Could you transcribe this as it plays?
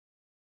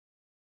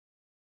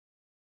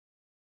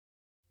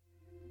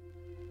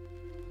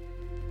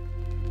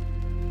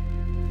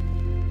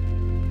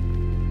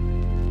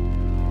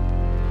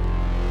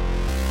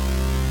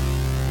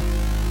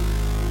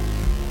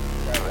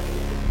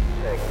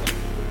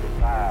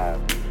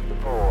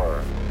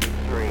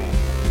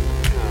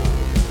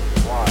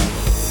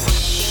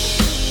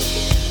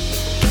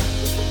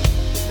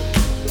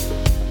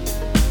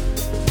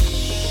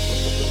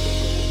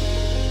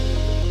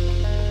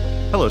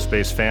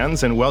space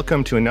fans, and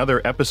welcome to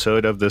another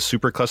episode of the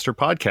Supercluster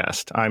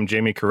podcast. I'm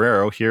Jamie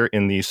Carrero here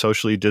in the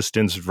socially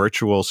distanced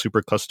virtual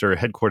Supercluster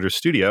headquarters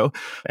studio,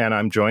 and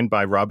I'm joined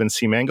by Robin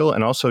C. Mangle,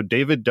 and also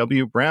David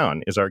W.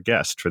 Brown is our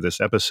guest for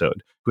this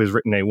episode, who has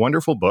written a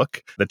wonderful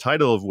book, the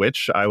title of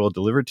which I will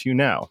deliver to you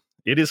now.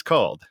 It is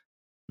called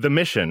The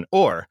Mission,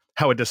 or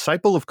How a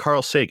Disciple of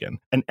Carl Sagan,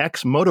 an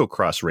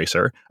ex-motocross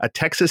racer, a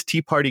Texas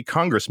Tea Party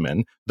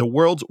congressman, the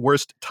world's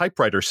worst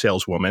typewriter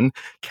saleswoman,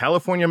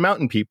 California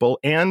mountain people,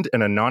 and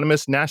an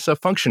anonymous NASA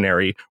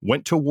functionary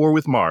went to war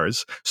with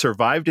Mars,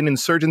 survived an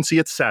insurgency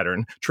at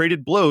Saturn,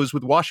 traded blows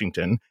with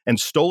Washington, and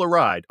stole a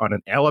ride on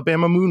an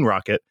Alabama moon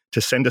rocket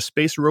to send a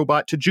space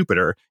robot to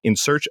Jupiter in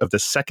search of the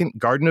second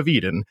Garden of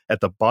Eden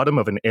at the bottom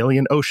of an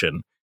alien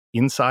ocean,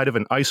 inside of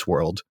an ice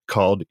world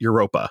called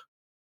Europa.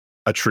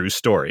 A True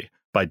Story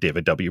by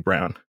David W.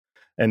 Brown.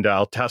 And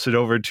I'll toss it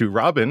over to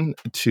Robin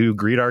to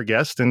greet our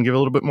guest and give a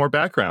little bit more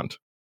background.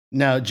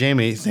 Now,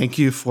 Jamie, thank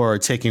you for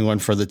taking one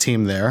for the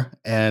team there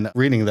and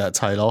reading that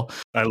title.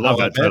 I love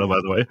that title, by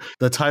the way.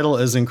 The title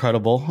is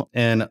incredible.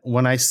 And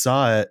when I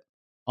saw it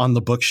on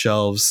the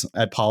bookshelves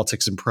at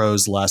Politics and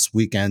Prose last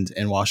weekend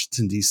in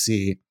Washington,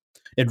 D.C.,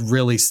 it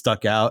really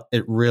stuck out.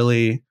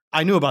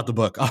 I knew about the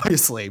book,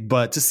 obviously,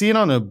 but to see it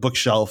on a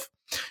bookshelf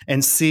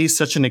and see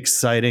such an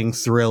exciting,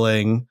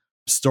 thrilling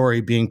story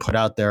being put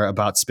out there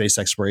about space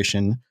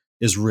exploration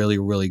is really,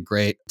 really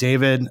great.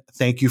 David,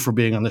 thank you for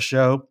being on the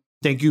show.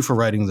 Thank you for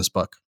writing this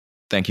book.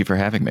 Thank you for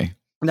having me.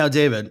 Now,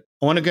 David,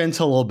 I want to get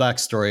into a little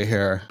backstory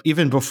here.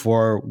 Even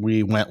before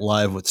we went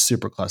live with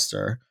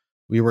Supercluster,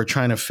 we were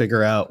trying to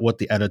figure out what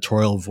the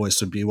editorial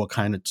voice would be, what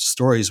kind of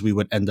stories we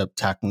would end up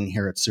tackling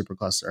here at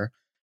Supercluster.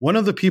 One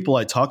of the people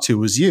I talked to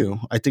was you.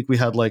 I think we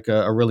had like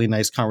a really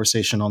nice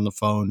conversation on the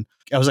phone.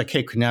 I was at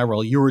Cape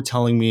Canaveral. You were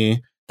telling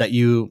me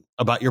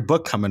about your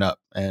book coming up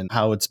and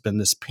how it's been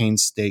this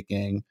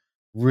painstaking,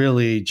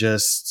 really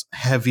just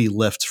heavy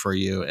lift for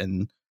you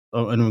and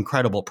an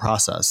incredible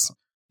process.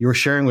 You were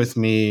sharing with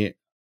me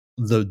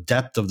the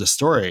depth of the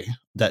story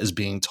that is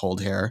being told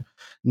here.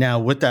 Now,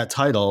 with that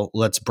title,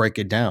 let's break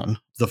it down.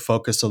 The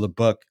focus of the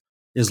book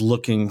is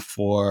looking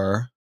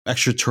for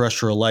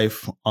extraterrestrial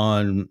life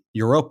on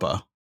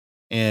Europa.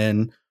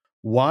 And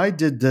why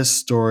did this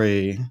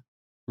story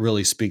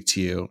really speak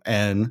to you?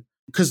 And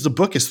because the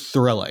book is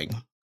thrilling.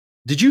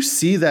 Did you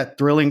see that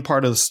thrilling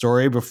part of the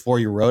story before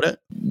you wrote it?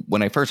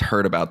 When I first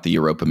heard about the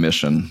Europa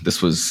mission,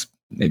 this was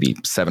maybe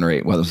 7 or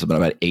 8, well, this was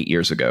about 8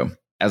 years ago.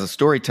 As a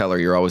storyteller,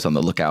 you're always on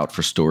the lookout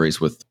for stories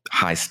with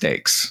high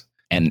stakes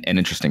and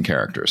interesting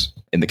characters.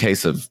 In the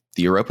case of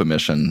the Europa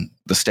mission,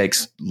 the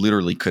stakes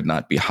literally could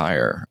not be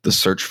higher. The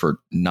search for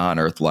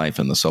non-Earth life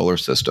in the solar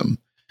system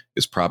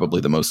is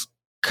probably the most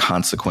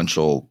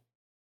consequential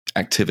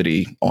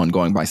activity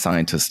ongoing by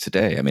scientists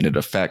today. I mean, it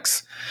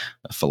affects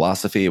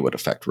philosophy, it would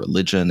affect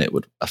religion, it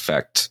would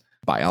affect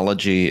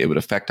biology, it would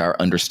affect our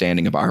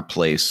understanding of our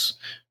place,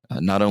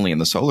 not only in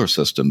the solar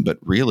system, but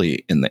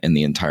really in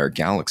the entire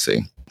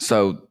galaxy.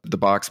 So the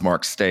box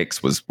marked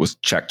stakes was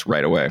checked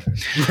right away.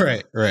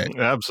 Right.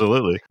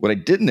 Absolutely. What I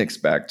didn't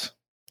expect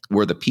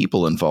were the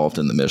people involved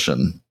in the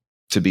mission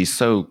to be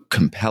so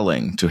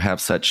compelling, to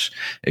have such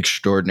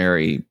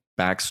extraordinary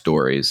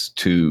backstories,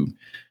 to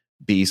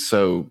be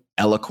so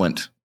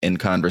eloquent in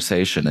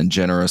conversation and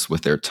generous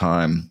with their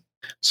time.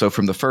 So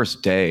from the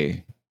first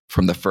day,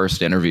 from the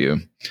first interview,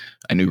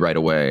 I knew right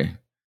away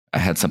I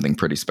had something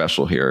pretty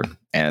special here.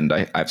 And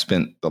I've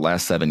spent the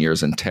last 7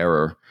 years in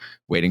terror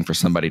waiting for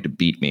somebody to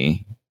beat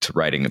me to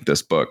writing of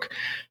this book.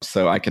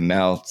 So I can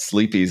now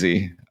sleep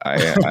easy.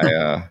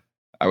 I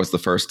was the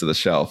first to the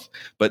shelf.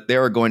 But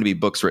there are going to be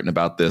books written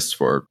about this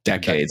for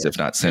decades, if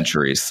not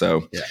centuries.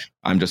 So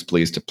I'm just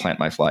pleased to plant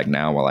my flag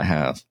now while I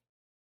have.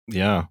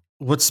 Yeah.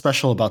 What's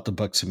special about the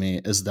book to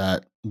me is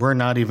that we're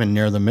not even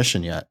near the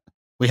mission yet.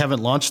 We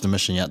haven't launched the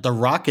mission yet. The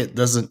rocket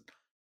doesn't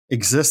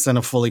exist in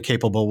a fully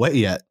capable way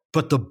yet,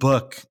 but the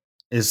book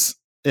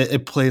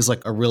it plays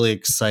like a really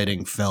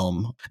exciting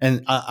film.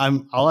 And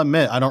I'll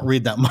admit, I don't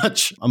read that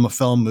much. I'm a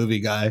film movie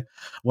guy.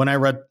 When I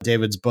read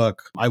David's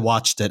book, I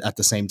watched it at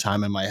the same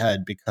time in my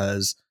head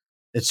because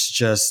it's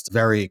just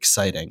very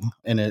exciting.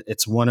 And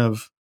it's one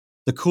of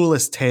the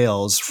coolest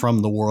tales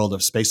from the world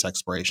of space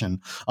exploration.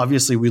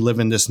 Obviously, we live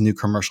in this new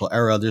commercial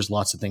era. There's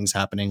lots of things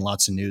happening,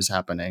 lots of news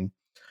happening.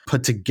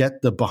 But to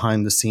get the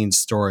behind the scenes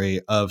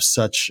story of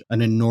such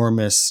an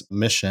enormous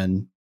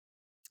mission,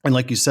 and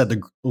like you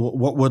said,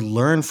 what would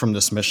learn from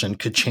this mission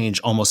could change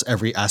almost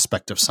every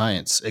aspect of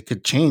science. It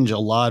could change a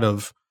lot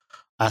of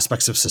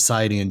aspects of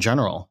society in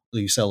general.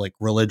 Like you said, like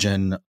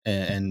religion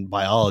and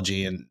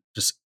biology and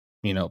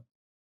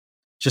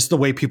just the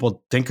way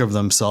people think of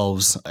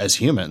themselves as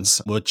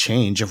humans would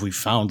change if we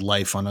found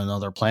life on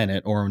another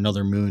planet or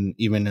another moon,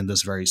 even in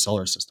this very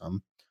solar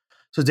system.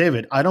 So,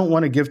 David, I don't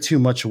want to give too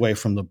much away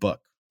from the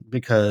book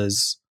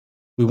because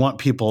we want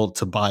people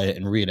to buy it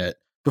and read it.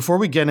 Before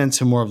we get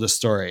into more of the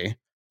story,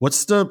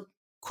 what's the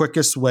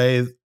quickest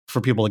way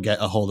for people to get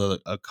a hold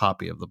of a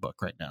copy of the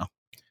book right now?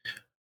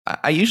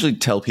 I usually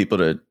tell people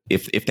to,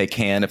 if they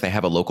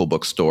have a local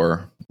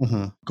bookstore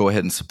Go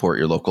ahead and support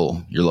your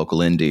local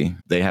indie.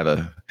 They have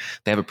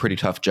a pretty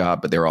tough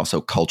job, but they're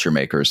also culture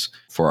makers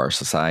for our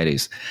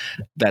societies.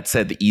 That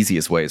said, the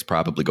easiest way is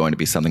probably going to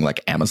be something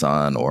like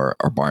Amazon or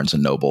Barnes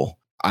and Noble.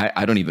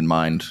 I don't even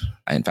mind.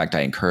 In fact,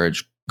 I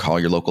encourage, call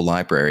your local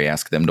library,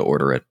 ask them to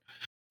order it.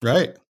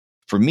 Right.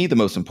 For me, the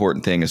most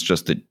important thing is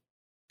just that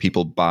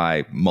people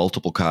buy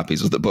multiple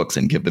copies of the books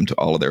and give them to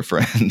all of their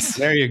friends.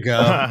 There you go.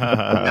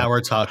 Now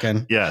we're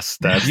talking. Yes,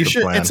 that's you the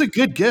should. plan. It's a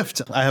good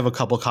gift. I have a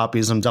couple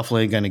copies. I'm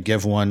definitely going to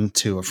give one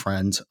to a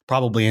friend,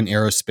 probably an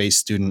aerospace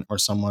student or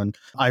someone.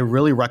 I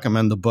really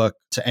recommend the book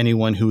to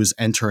anyone who is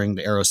entering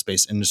the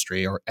aerospace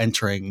industry or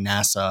entering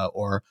NASA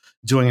or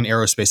doing an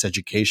aerospace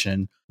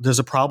education. There's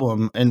a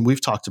problem, and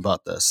we've talked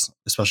about this,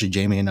 especially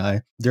Jamie and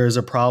I. There's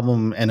a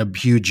problem and a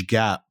huge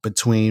gap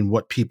between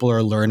what people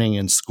are learning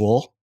in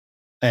school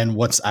and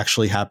what's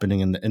actually happening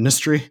in the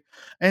industry.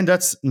 And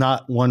that's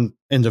not one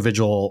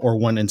individual or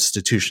one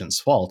institution's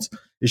fault.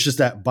 It's just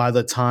that by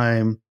the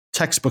time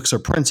textbooks are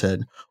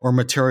printed or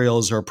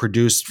materials are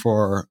produced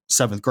for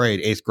 7th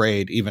grade, 8th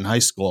grade, even high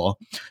school,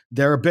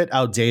 they're a bit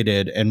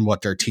outdated in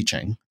what they're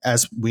teaching.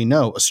 As we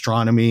know,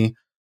 astronomy,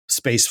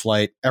 space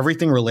flight,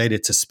 everything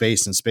related to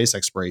space and space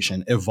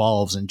exploration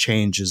evolves and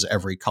changes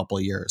every couple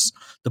of years.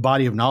 The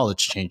body of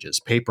knowledge changes.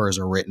 Papers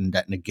are written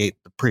that negate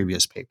the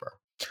previous paper.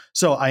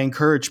 So I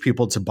encourage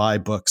people to buy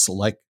books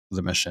like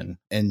The Mission,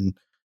 and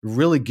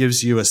really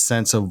gives you a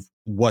sense of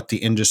what the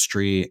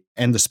industry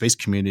and the space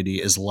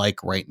community is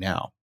like right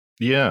now.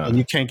 Yeah. And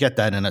you can't get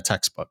that in a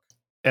textbook.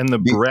 And the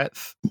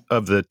breadth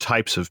of the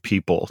types of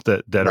people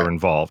that Right. are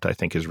involved, I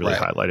think, is really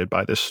Right. highlighted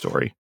by this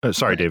story.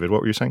 Sorry, David,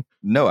 what were you saying?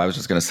 No, I was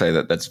just going to say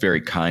that that's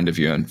very kind of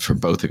you, and for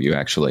both of you,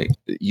 actually.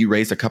 You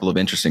raised a couple of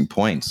interesting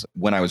points.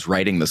 When I was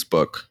writing this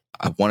book,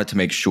 I wanted to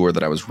make sure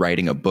that I was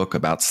writing a book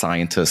about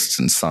scientists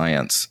and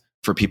science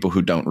for people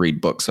who don't read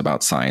books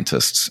about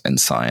scientists and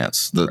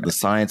science. The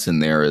science in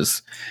there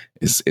is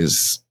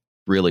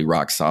really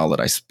rock solid.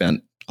 I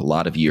spent a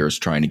lot of years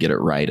trying to get it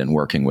right and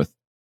working with,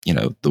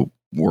 the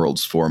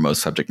world's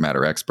foremost subject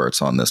matter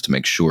experts on this to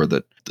make sure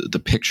that the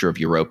picture of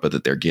Europa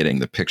that they're getting,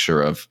 the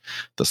picture of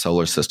the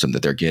solar system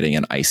that they're getting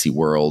in icy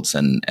worlds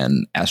and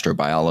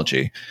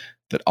astrobiology,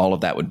 that all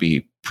of that would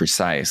be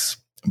precise.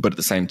 But at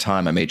the same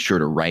time, I made sure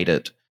to write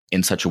it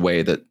in such a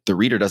way that the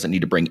reader doesn't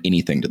need to bring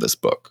anything to this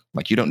book.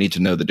 Like, you don't need to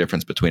know the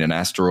difference between an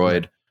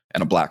asteroid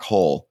and a black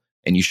hole.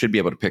 And you should be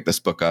able to pick this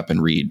book up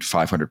and read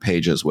 500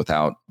 pages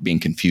without being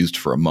confused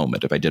for a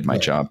moment if I did my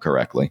job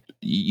correctly.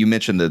 You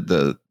mentioned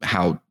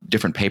how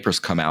different papers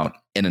come out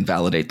and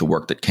invalidate the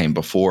work that came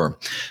before.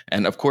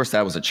 And of course,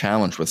 that was a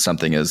challenge with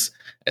something as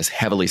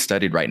heavily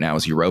studied right now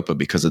as Europa,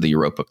 because of the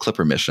Europa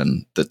Clipper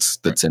mission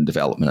that's in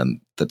development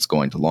and that's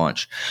going to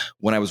launch.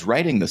 When I was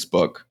writing this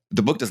book,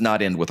 the book does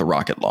not end with a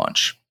rocket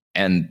launch.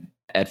 And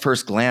at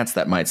first glance,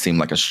 that might seem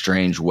like a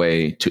strange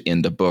way to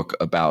end a book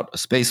about a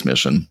space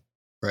mission.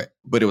 Right.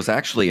 But it was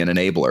actually an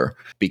enabler,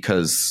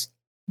 because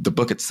the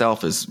book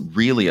itself is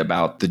really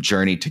about the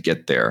journey to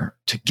get there,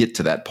 to get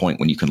to that point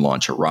when you can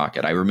launch a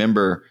rocket. I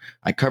remember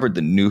I covered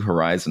the New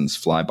Horizons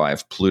flyby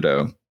of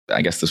Pluto.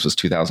 I guess this was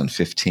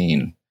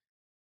 2015.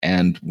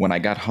 And when I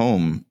got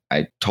home,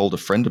 I told a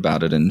friend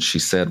about it, and she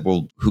said,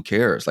 well, who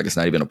cares? Like, it's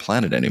not even a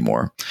planet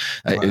anymore.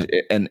 Right.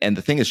 And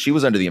the thing is, she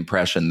was under the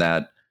impression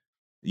that,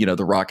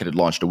 the rocket had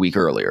launched a week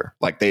earlier.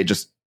 Like, they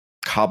just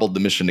cobbled the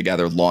mission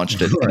together,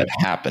 launched it, and it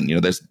happened.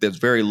 There's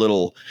very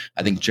little,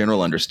 I think,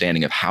 general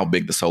understanding of how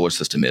big the solar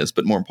system is.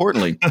 But more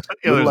importantly,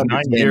 there's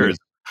 9 years.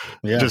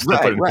 Yeah. Just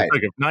right.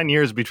 9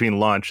 years between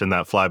launch and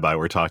that flyby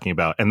we're talking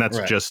about. And that's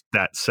Right. just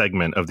that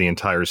segment of the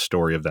entire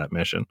story of that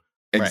mission.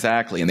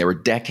 Exactly. And there were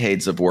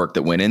decades of work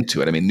that went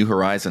into it. I mean, New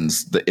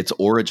Horizons, its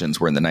origins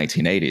were in the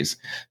 1980s.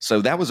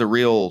 So that was a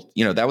real,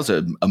 that was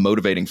a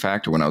motivating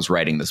factor when I was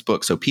writing this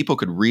book. So people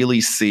could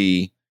really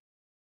see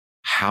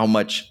how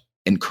much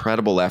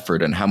incredible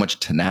effort and how much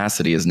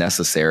tenacity is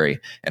necessary,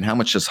 and how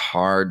much just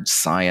hard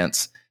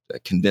science,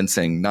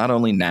 convincing not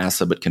only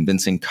NASA, but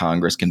convincing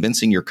Congress,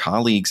 convincing your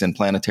colleagues in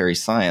planetary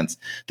science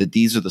that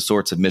these are the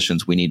sorts of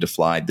missions we need to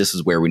fly. This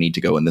is where we need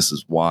to go, and this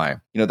is why.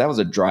 That was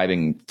a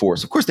driving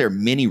force. Of course, there are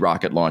many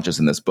rocket launches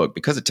in this book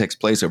because it takes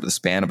place over the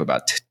span of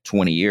about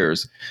 20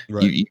 years.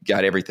 Right. You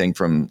got everything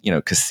from,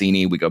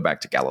 Cassini, we go back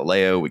to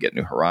Galileo, we get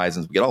New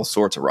Horizons, we get all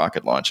sorts of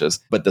rocket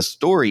launches. But the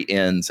story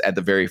ends at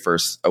the very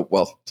first,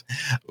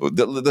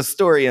 the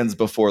story ends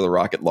before the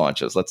rocket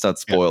launches. Let's not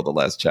spoil the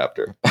last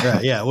chapter.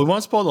 Yeah, we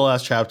won't spoil the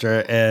last chapter.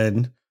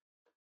 And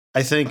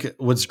I think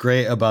what's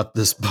great about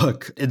this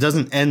book, it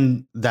doesn't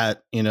end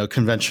that,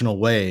 conventional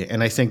way.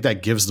 And I think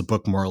that gives the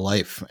book more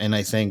life. And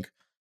I think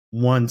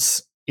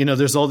once,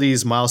 there's all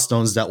these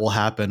milestones that will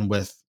happen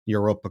with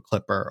Europa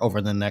Clipper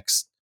over the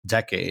next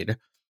decade.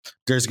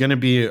 There's going to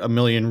be a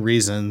million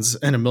reasons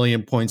and a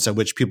million points at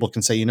which people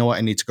can say, you know what,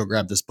 I need to go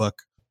grab this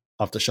book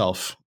off the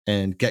shelf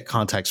and get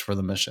context for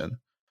the mission.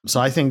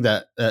 So I think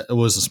that it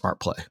was a smart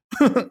play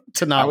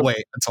to not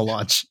wait until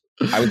launch.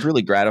 I was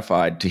really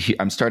gratified to hear.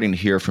 I'm starting to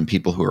hear from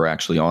people who are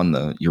actually on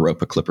the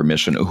Europa Clipper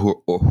mission,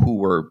 who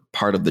were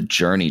part of the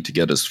journey to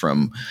get us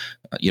from,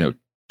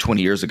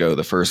 20 years ago,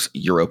 the first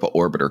Europa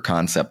orbiter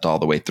concept, all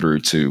the way through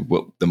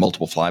to the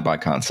multiple flyby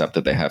concept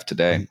that they have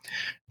today.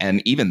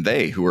 And even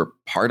they, who were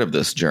part of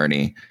this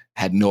journey,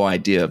 had no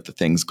idea of the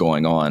things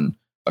going on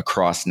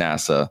across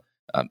NASA,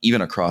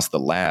 even across the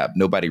lab.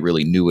 Nobody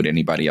really knew what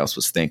anybody else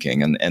was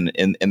thinking. And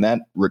in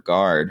that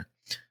regard,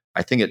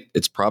 I think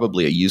it's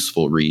probably a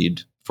useful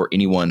read for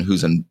anyone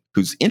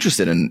who's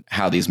interested in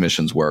how these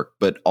missions work.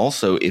 But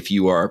also, if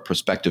you are a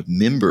prospective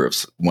member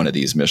of one of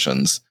these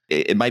missions,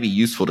 it might be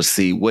useful to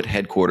see what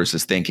headquarters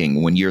is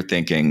thinking when you're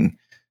thinking,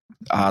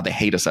 they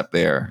hate us up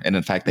there. And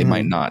in fact, they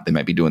might not. They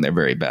might be doing their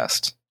very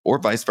best, or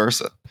vice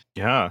versa.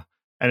 Yeah.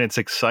 And it's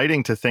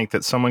exciting to think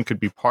that someone could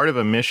be part of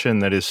a mission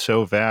that is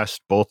so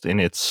vast, both in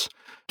its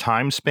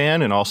time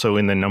span and also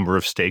in the number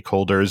of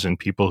stakeholders and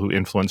people who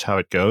influence how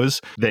it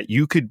goes, that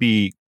you could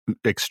be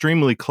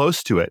extremely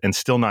close to it and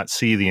still not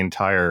see the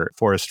entire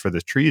forest for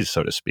the trees,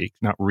 so to speak,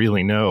 not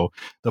really know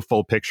the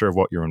full picture of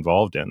what you're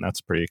involved in.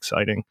 That's pretty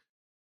exciting.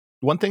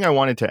 One thing I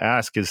wanted to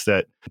ask is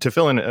that to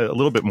fill in a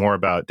little bit more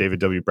about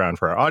David W. Brown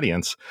for our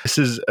audience, this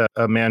is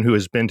a man who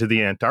has been to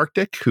the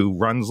Antarctic, who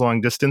runs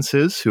long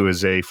distances, who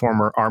is a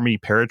former Army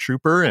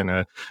paratrooper and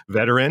a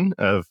veteran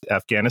of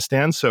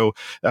Afghanistan. So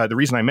the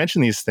reason I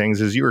mention these things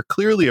is you are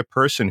clearly a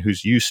person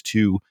who's used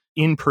to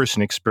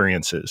in-person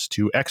experiences,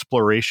 to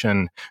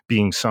exploration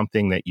being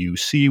something that you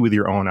see with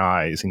your own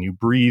eyes and you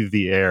breathe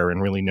the air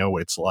and really know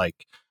what it's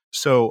like.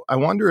 So I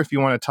wonder if you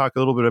want to talk a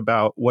little bit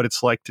about what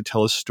it's like to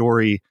tell a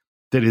story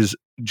that is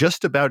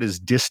just about as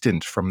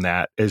distant from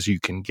that as you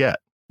can get.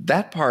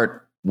 That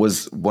part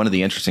was one of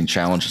the interesting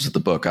challenges of the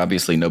book.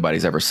 Obviously,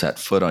 nobody's ever set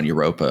foot on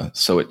Europa.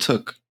 So it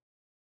took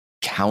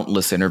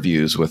countless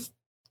interviews with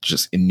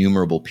just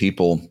innumerable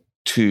people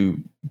to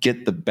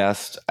get the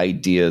best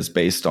ideas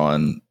based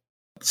on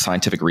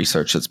scientific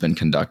research that's been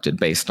conducted,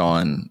 based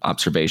on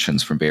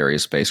observations from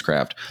various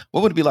spacecraft.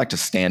 What would it be like to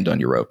stand on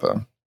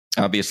Europa?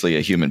 Obviously, a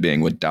human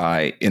being would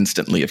die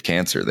instantly of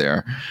cancer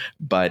there,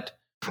 but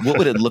what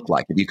would it look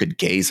like if you could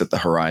gaze at the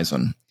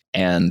horizon?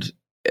 And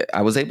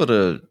I was able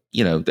to,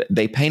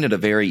 they painted a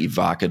very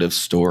evocative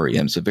story,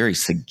 and it's a very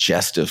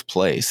suggestive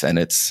place. And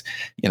it's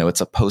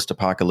a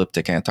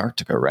post-apocalyptic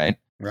Antarctica, right?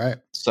 Right.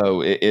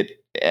 So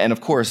and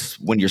of course,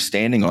 when you're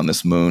standing on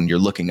this moon, you're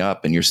looking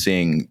up and you're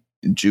seeing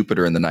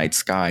Jupiter in the night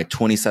sky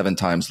 27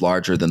 times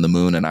larger than the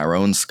moon in our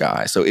own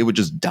sky. So it would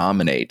just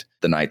dominate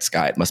the night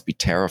sky. It must be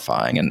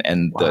terrifying.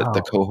 And wow.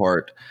 the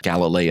cohort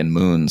Galilean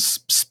moons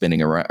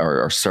spinning around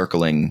or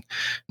circling,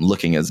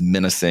 looking as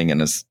menacing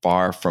and as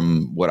far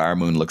from what our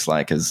moon looks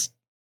like as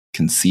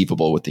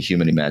conceivable with the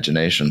human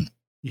imagination.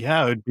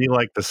 Yeah, it would be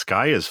like the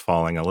sky is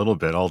falling a little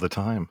bit all the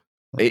time.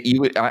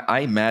 I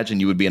imagine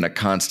you would be in a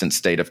constant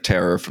state of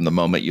terror from the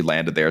moment you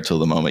landed there till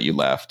the moment you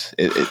left.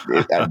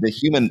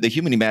 The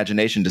human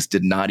imagination just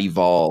did not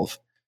evolve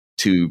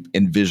to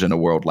envision a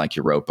world like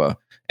Europa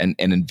and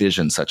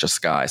envision such a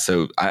sky.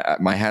 So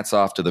my hat's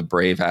off to the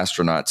brave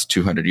astronauts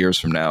 200 years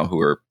from now who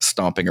are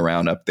stomping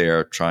around up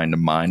there trying to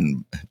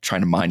mine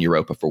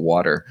Europa for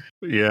water.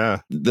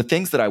 Yeah. The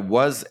things that I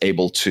was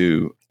able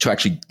to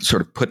actually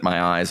sort of put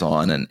my eyes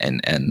on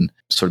and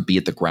sort of be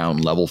at the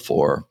ground level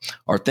for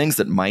are things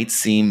that might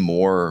seem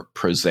more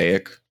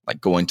prosaic, like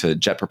going to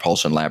Jet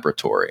Propulsion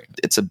Laboratory.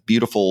 It's a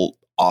beautiful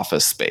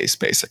office space,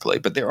 basically.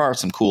 But there are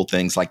some cool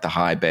things like the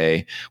high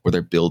bay where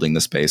they're building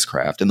the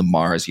spacecraft, and the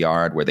Mars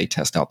yard where they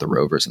test out the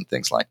rovers and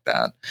things like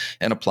that,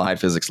 and Applied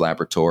Physics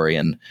Laboratory,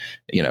 and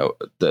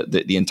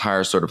the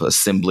entire sort of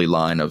assembly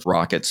line of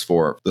rockets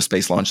for the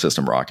Space Launch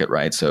System rocket,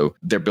 right? So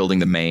they're building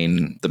the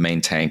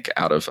main tank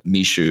out of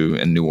Michoud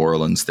in New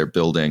Orleans. They're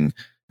building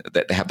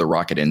that they have the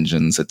rocket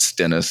engines at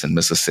Stennis in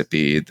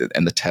Mississippi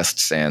and the test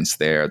stands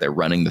there. They're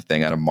running the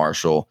thing out of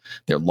Marshall.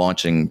 They're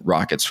launching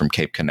rockets from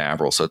Cape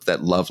Canaveral. So it's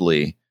that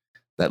lovely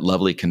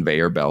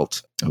conveyor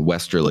belt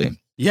westerly.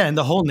 Yeah, and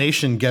the whole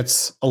nation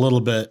gets a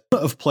little bit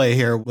of play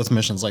here with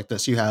missions like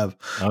this. You have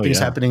things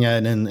happening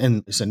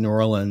in New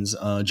Orleans,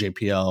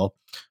 JPL,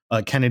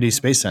 Kennedy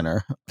Space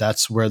Center.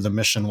 That's where the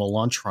mission will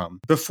launch from.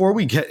 Before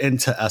we get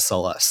into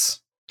SLS,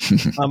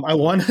 I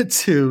wanted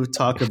to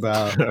talk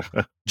about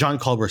John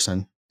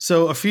Culberson.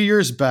 So a few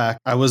years back,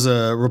 I was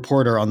a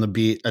reporter on the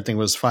beat. I think it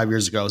was 5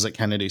 years ago. I was at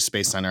Kennedy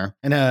Space Center.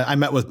 And I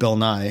met with Bill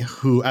Nye,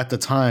 who at the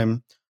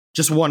time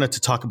just wanted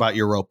to talk about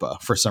Europa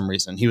for some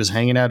reason. He was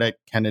hanging out at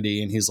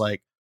Kennedy and he's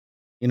like,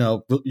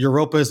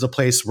 Europa is the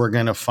place we're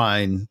going to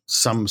find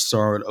some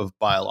sort of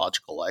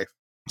biological life.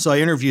 So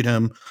I interviewed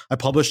him. I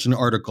published an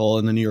article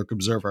in the New York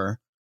Observer.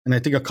 And I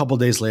think a couple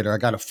of days later, I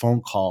got a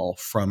phone call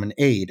from an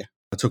aide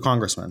to a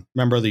congressman,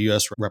 member of the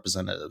U.S.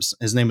 Representatives.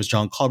 His name is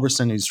John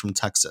Culberson. He's from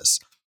Texas.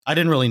 I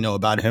didn't really know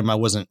about him. I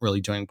wasn't really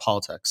doing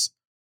politics.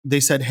 They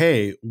said,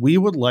 hey, we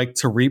would like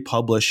to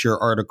republish your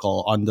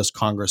article on this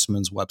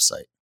congressman's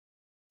website,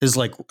 his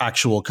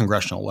actual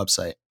congressional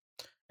website.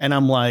 And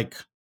I'm like,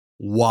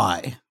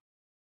 why?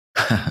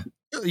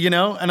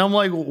 And I'm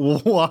like,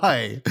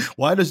 why?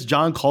 Why does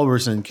John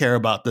Culberson care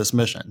about this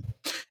mission?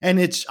 And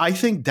I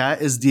think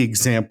that is the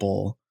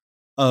example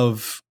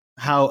of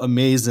how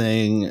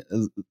amazing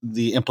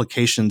the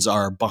implications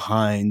are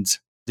behind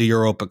the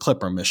Europa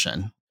Clipper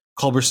mission.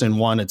 Culberson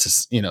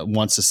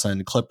wants to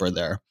send Clipper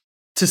there.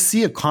 To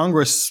see a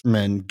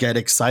congressman get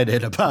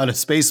excited about a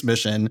space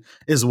mission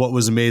is what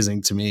was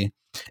amazing to me.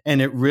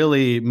 And it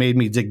really made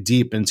me dig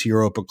deep into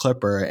Europa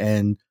Clipper.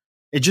 And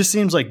it just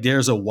seems like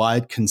there's a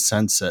wide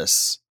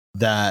consensus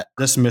that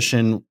this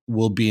mission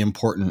will be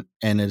important,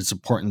 and it's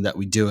important that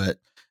we do it.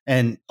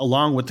 And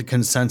along with the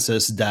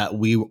consensus that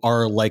we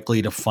are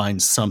likely to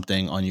find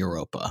something on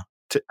Europa.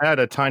 To add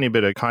a tiny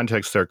bit of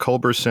context there,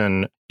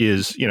 Culberson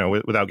is,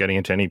 without getting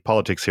into any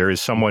politics here, is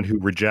someone who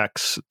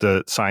rejects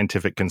the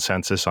scientific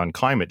consensus on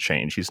climate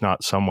change. He's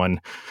not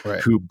someone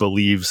who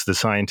believes the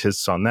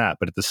scientists on that.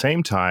 But at the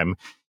same time,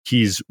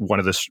 he was one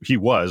of the,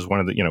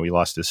 he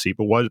lost his seat,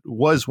 but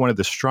was one of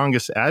the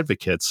strongest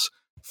advocates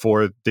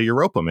for the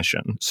Europa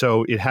mission.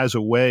 So it has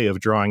a way of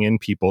drawing in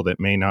people that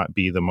may not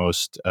be the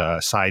most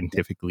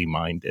scientifically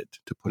minded,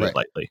 to put it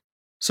lightly.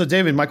 So,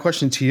 David, my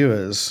question to you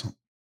is,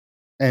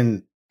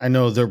 and I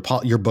know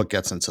your book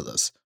gets into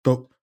this,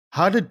 but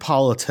how did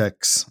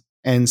politics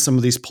and some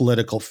of these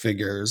political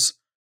figures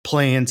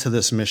play into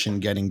this mission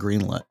getting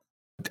greenlit?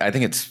 I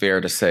think it's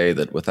fair to say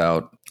that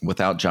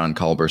without John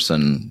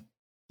Culberson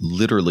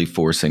literally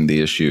forcing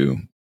the issue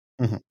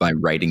by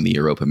writing the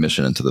Europa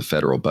mission into the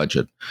federal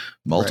budget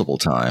multiple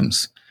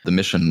times, the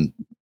mission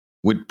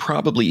would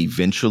probably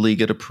eventually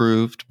get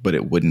approved, but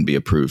it wouldn't be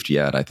approved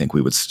yet. I think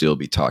we would still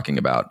be talking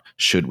about,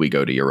 should we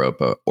go to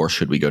Europa or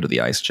should we go to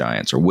the ice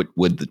giants, or what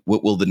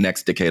will the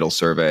next decadal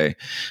survey,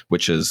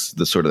 which is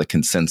the sort of the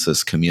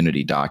consensus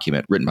community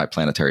document written by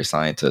planetary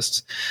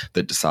scientists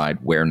that decide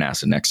where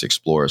NASA next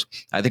explores.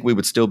 I think we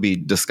would still be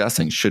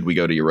discussing, should we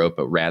go to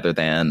Europa, rather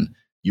than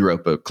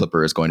Europa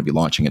Clipper is going to be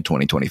launching in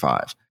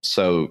 2025.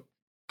 So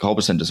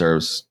Culberson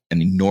deserves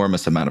an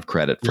enormous amount of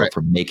credit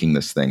for making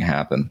this thing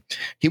happen.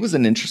 He was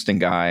an interesting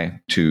guy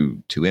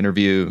to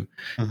interview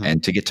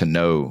and to get to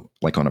know,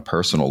 like, on a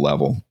personal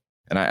level.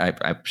 And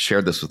I've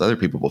shared this with other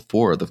people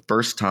before. The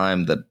first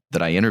time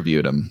that I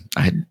interviewed him,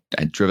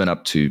 I'd driven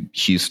up to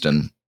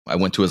Houston. I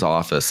went to his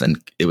office,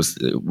 and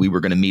we were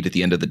going to meet at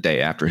the end of the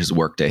day after his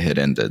workday had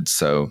ended.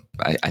 So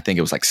I think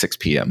it was like 6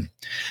 p.m.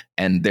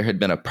 And there had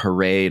been a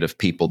parade of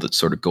people that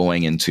sort of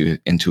going into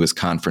his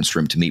conference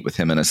room to meet with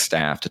him and his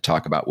staff to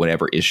talk about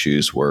whatever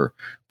issues were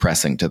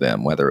pressing to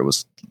them, whether it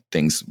was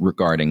things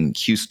regarding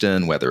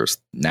Houston, whether it was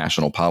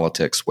national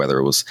politics, whether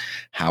it was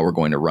how we're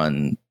going to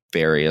run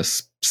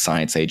various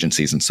science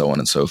agencies and so on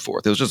and so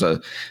forth. It was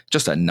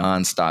just a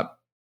nonstop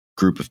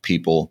group of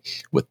people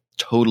with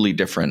totally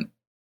different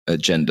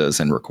agendas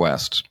and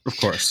requests. Of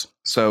course.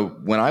 So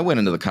when I went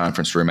into the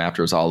conference room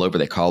after it was all over,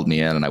 they called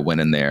me in and I went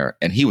in there,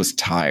 and he was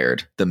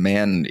tired. The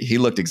man, he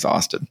looked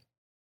exhausted.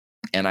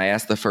 And I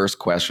asked the first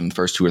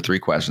 2 or 3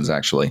 questions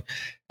actually,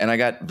 and I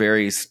got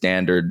very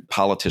standard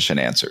politician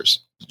answers,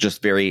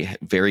 just very,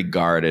 very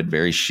guarded,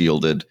 very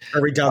shielded.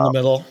 Very down the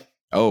middle.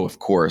 Oh, of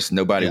course.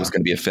 Nobody was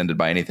going to be offended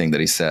by anything that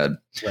he said.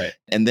 Right.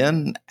 And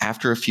then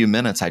after a few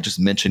minutes, I just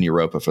mentioned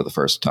Europa for the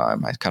first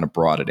time. I kind of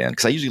brought it in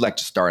because I usually like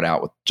to start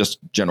out with just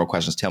general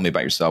questions. Tell me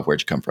about yourself. Where'd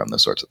you come from?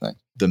 Those sorts of things.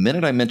 The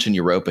minute I mentioned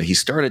Europa, he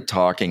started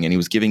talking, and he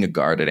was giving a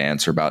guarded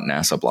answer about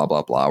NASA, blah,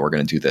 blah, blah. We're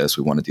going to do this.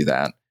 We want to do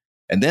that.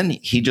 And then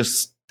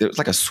there was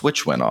like a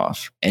switch went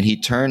off, and he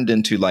turned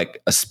into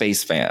like a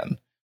space fan,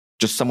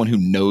 just someone who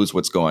knows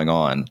what's going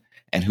on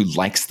and who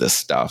likes this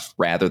stuff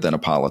rather than a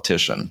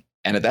politician.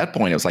 And at that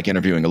point, it was like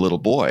interviewing a little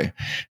boy.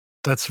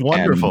 That's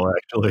wonderful,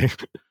 actually.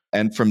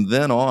 And from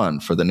then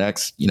on, for the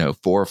next, 4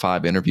 or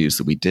 5 interviews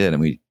that we did,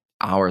 and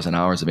hours and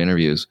hours of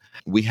interviews,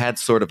 we had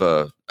sort of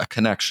a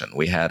connection.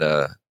 We had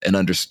an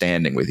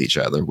understanding with each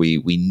other.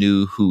 We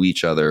knew who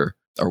each other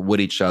or what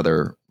each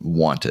other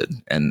wanted.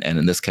 And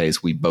in this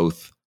case, we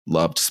both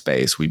loved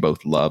space. We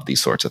both loved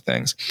these sorts of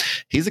things.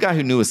 He's a guy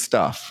who knew his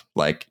stuff.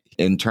 Like,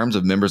 in terms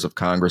of members of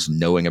Congress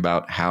knowing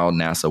about how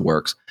NASA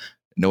works,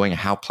 knowing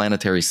how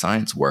planetary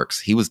science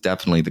works, he was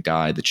definitely the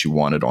guy that you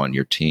wanted on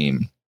your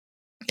team.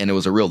 And it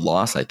was a real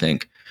loss, I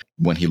think,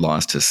 when he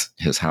lost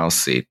his House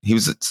seat. He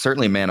was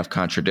certainly a man of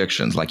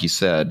contradictions. Like you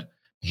said,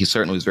 he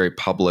certainly was very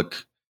public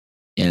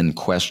in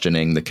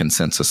questioning the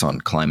consensus on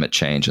climate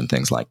change and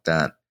things like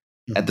that.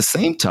 Mm-hmm. At the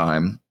same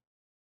time,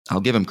 I'll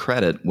give him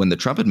credit. When the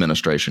Trump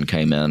administration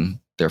came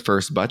in, their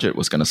first budget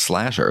was going to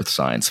slash Earth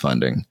science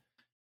funding.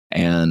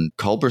 And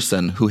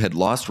Culberson, who had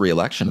lost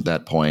re-election at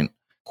that point,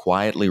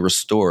 quietly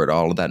restored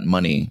all of that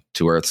money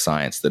to Earth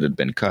science that had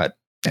been cut.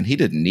 And he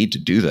didn't need to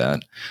do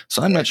that.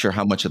 So I'm not sure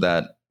how much of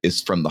that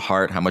is from the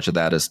heart, how much of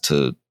that is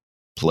to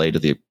play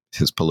to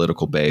his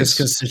political base. His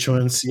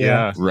constituents.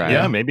 Yeah. Right.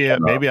 Yeah, maybe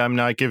I'm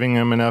not giving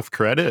him enough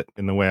credit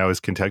in the way I was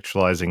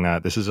contextualizing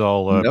that. This is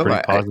all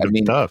pretty positive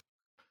stuff.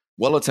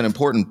 Well, it's an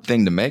important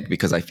thing to make,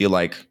 because I feel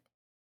like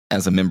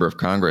as a member of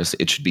Congress,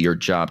 it should be your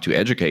job to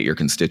educate your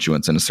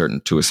constituents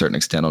to a certain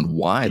extent on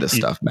why this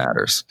stuff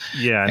matters.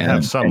 Yeah, and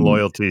have some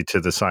loyalty to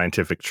the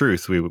scientific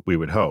truth, we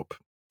would hope.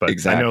 But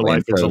exactly. I know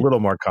life is a little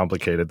more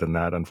complicated than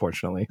that,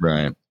 unfortunately.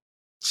 Right.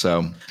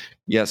 So,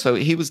 so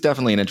he was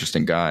definitely an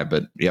interesting guy.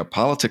 But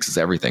politics is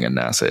everything in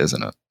NASA,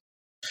 isn't it?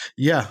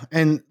 Yeah.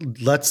 And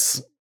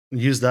let's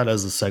use that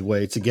as a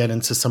segue to get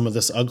into some of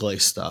this ugly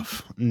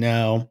stuff.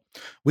 Now,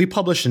 we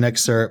published an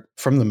excerpt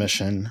from the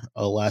mission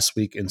last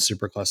week in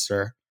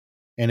Supercluster,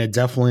 and it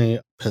definitely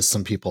pissed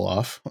some people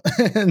off.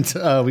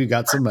 And we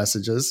got some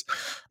messages.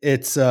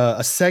 It's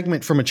a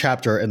segment from a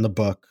chapter in the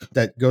book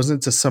that goes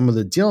into some of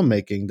the deal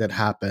making that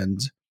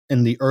happened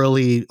in the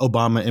early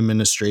Obama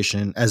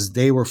administration as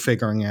they were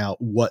figuring out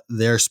what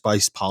their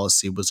spice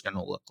policy was going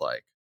to look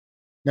like.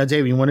 Now,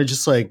 Dave, you want to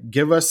just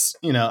give us,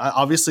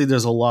 obviously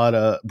there's a lot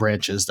of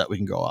branches that we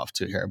can go off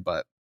to here,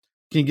 but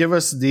can you give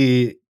us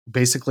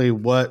basically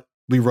what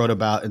we wrote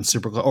about in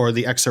Supercluster, or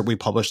the excerpt we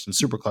published in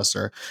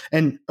Supercluster?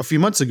 And a few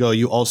months ago,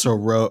 you also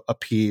wrote a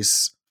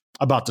piece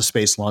about the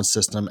Space Launch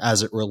System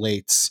as it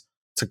relates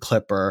to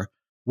Clipper.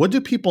 What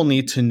do people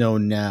need to know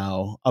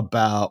now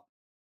about,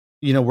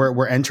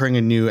 we're entering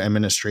a new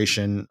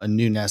administration, a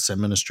new NASA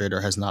administrator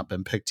has not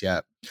been picked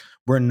yet.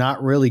 We're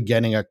not really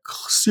getting a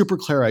super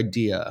clear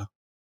idea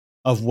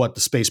of what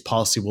the space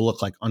policy will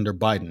look like under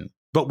Biden.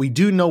 But we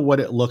do know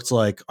what it looked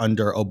like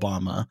under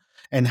Obama.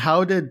 And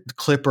how did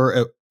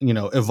Clipper,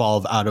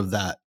 evolve out of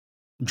that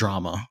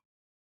drama?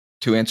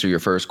 To answer your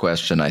first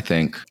question, I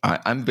think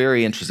I'm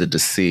very interested to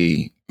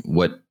see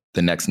what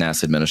the next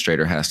NASA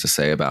administrator has to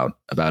say about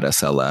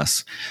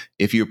SLS.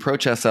 If you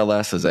approach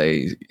SLS as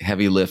a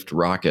heavy lift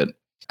rocket,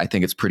 I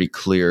think it's pretty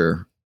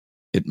clear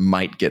it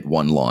might get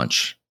one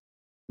launch.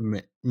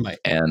 Might.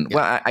 And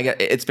well,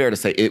 it's fair to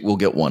say it will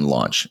get one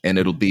launch, and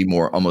it'll be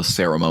more almost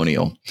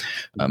ceremonial,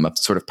 a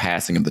sort of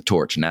passing of the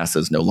torch. NASA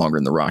is no longer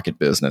in the rocket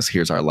business.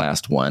 Here's our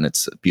last one.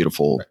 It's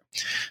beautiful. Right.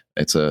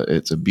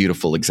 It's a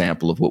beautiful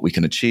example of what we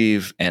can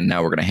achieve, and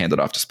now we're going to hand it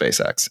off to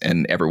SpaceX,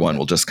 and everyone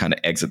will just kind of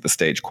exit the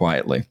stage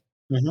quietly.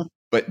 Mm-hmm.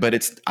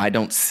 But I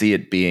don't see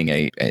it being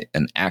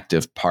an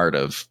active part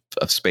of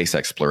space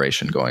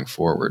exploration going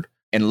forward,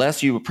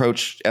 unless you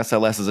approach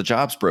SLS as a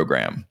jobs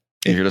program.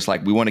 If you're just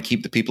like, we want to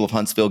keep the people of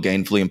Huntsville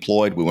gainfully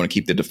employed, we want to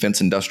keep the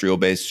defense industrial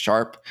base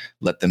sharp,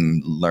 let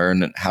them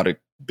learn how to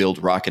build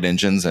rocket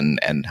engines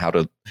and how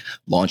to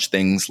launch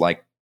things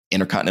like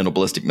intercontinental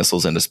ballistic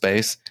missiles into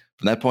space.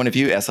 From that point of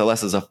view,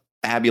 SLS is a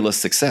fabulous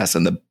success.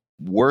 And the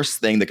worst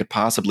thing that could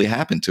possibly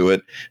happen to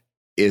it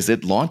is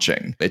it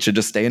launching. It should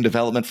just stay in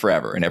development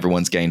forever and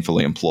everyone's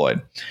gainfully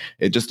employed.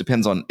 It just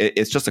depends on,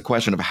 it's just a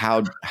question of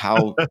how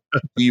do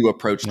you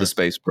approach the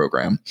space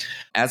program.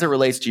 As it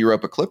relates to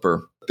Europa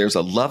Clipper, there's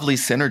a lovely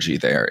synergy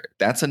there.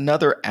 That's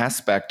another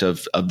aspect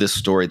of this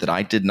story that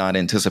I did not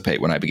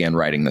anticipate when I began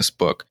writing this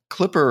book.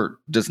 Clipper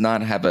does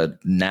not have a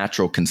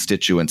natural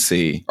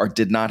constituency, or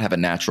did not have a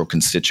natural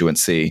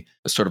constituency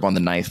sort of on the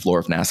ninth floor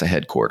of NASA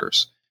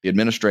headquarters. The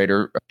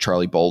administrator,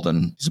 Charlie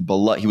Bolden,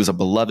 he was a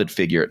beloved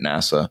figure at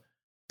NASA,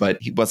 but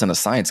he wasn't a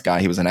science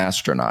guy. He was an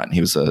astronaut. He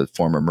was a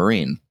former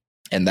Marine.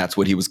 And that's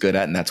what he was good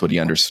at, and that's what he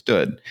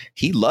understood.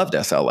 He loved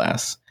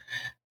SLS.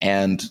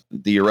 And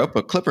the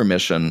Europa Clipper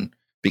mission,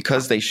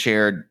 because they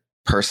shared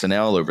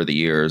personnel over the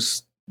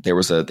years, there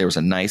was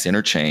a nice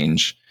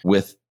interchange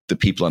with the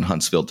people in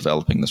Huntsville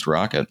developing this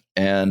rocket.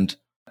 And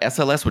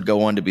SLS would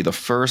go on to be the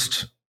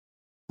first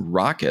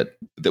rocket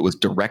that was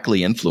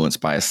directly influenced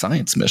by a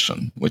science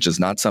mission, which is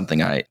not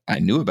something I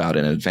knew about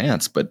in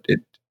advance, but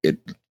it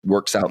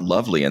works out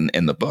lovely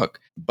in the book.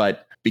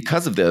 But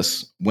because of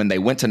this, when they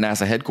went to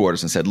NASA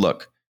headquarters and said,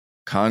 look,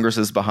 Congress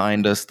is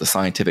behind us, the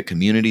scientific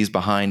community is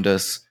behind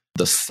us,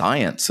 the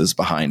science is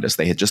behind us.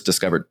 They had just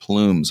discovered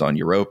plumes on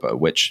Europa,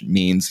 which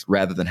means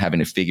rather than having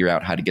to figure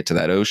out how to get to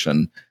that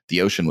ocean,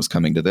 the ocean was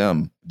coming to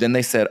them. Then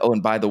they said, oh,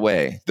 and by the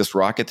way, this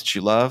rocket that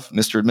you love,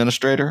 Mr.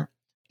 Administrator,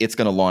 it's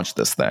going to launch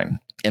this thing.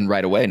 And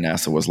right away,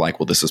 NASA was like,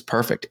 well, this is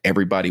perfect.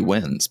 Everybody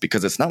wins,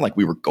 because it's not like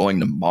we were going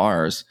to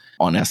Mars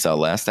on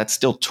SLS. That's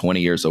still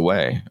 20 years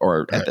away,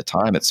 or right. At the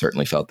time, it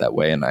certainly felt that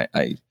way. And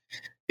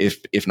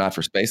if not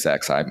for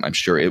SpaceX, I'm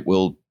sure it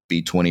will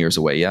be 20 years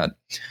away yet.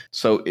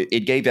 So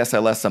it gave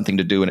SLS something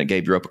to do, and it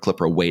gave Europa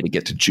Clipper a way to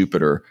get to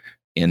Jupiter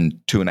in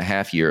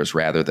 2.5 years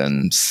rather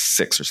than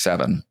 6 or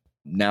 7.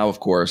 Now, of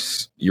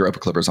course, Europa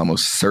Clipper is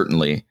almost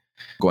certainly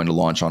going to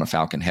launch on a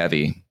Falcon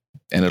Heavy,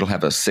 and it'll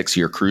have a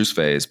 6-year cruise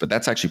phase, but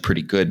that's actually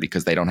pretty good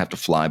because they don't have to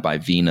fly by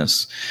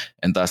Venus,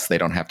 and thus they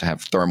don't have to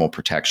have thermal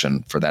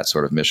protection for that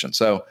sort of mission.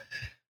 So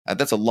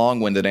that's a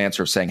long-winded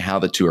answer of saying how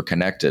the two are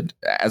connected.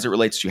 As it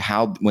relates to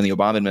how, when the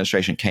Obama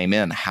administration came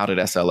in, how did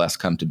SLS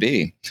come to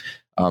be?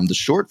 The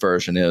short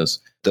version is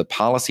the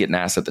policy at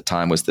NASA at the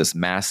time was this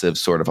massive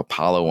sort of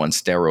Apollo on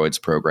steroids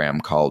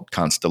program called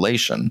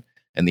Constellation.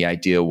 And the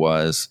idea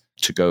was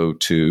to go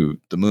to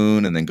the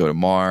moon and then go to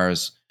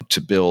Mars,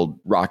 to build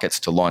rockets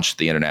to launch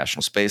the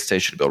International Space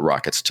Station, to build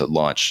rockets to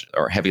launch,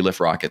 or heavy lift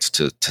rockets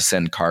to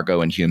send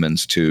cargo and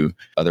humans to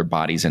other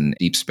bodies in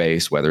deep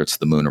space, whether it's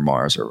the moon or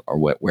Mars or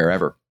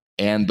wherever.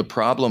 And the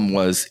problem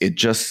was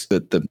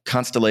the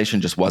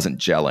constellation just wasn't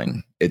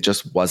gelling. It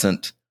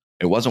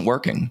wasn't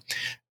working.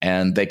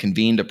 And they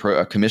convened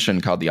a commission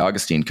called the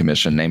Augustine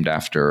Commission, named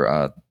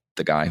after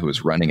the guy who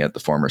was running it, the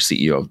former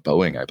CEO of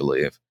Boeing, I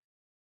believe.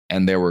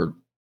 And there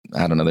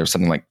was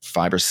something like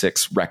 5 or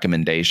 6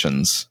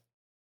 recommendations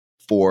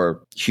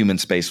for human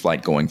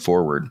spaceflight going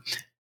forward.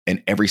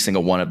 And every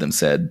single one of them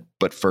said,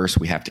 but first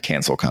we have to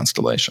cancel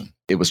Constellation.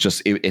 It was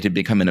just, it had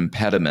become an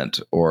impediment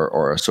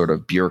or a sort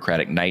of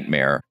bureaucratic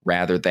nightmare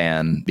rather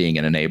than being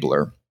an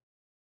enabler.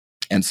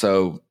 And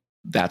so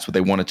that's what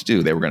they wanted to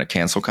do. They were going to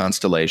cancel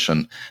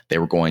Constellation. They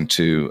were going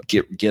to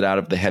get out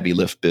of the heavy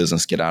lift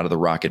business, get out of the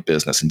rocket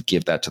business, and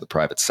give that to the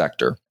private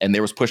sector. And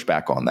there was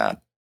pushback on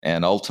that.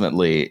 And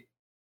ultimately,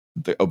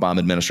 the Obama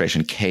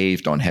administration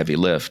caved on heavy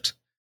lift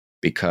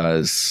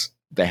because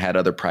they had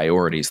other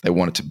priorities they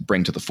wanted to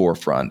bring to the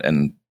forefront.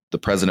 And the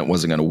president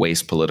wasn't going to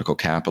waste political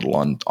capital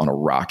on a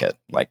rocket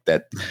like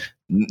that.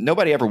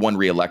 Nobody ever won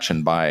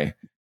re-election by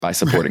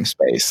supporting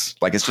space.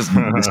 Like, it's just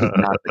not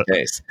the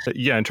case.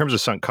 Yeah, in terms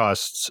of sunk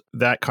costs,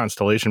 that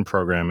Constellation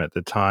program at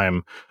the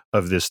time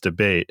of this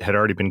debate had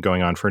already been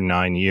going on for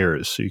 9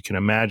 years. So you can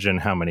imagine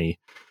how many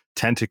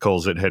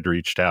tentacles it had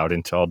reached out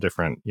into all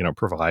different,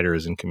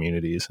 providers and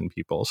communities and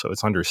people. So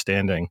it's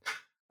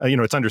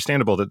it's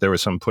understandable that there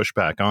was some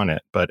pushback on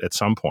it, but at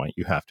some point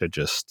you have to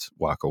just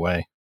walk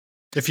away.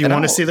 If you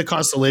want to see the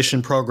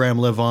Constellation program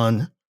live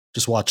on,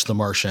 just watch The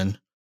Martian,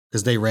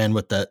 because they ran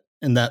with that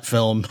in that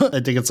film. I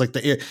think it's like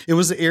it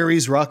was the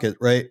Ares rocket,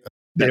 right?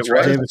 That's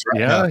right.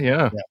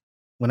 Yeah.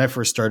 When I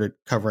first started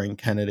covering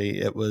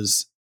Kennedy, that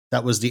was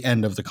the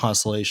end of the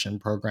Constellation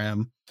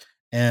program.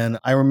 And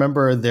I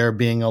remember there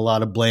being a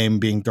lot of blame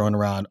being thrown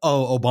around.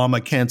 Oh,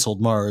 Obama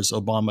canceled Mars.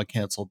 Obama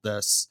canceled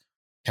this,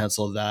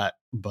 canceled that.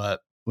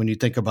 But when you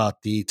think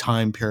about the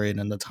time period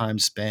and the time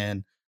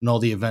span and all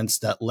the events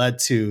that led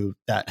to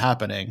that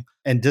happening,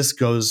 and this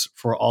goes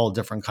for all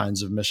different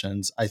kinds of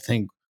missions, I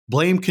think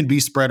blame can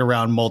be spread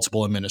around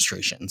multiple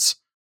administrations.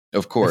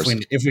 Of course.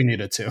 If we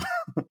needed to.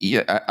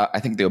 Yeah, I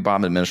think the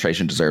Obama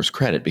administration deserves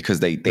credit because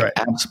they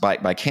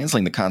right. by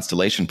canceling the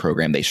Constellation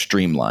program, they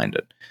streamlined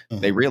it.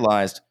 Mm-hmm. They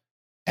realized,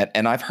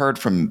 and I've heard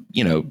from,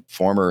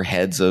 former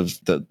heads of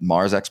the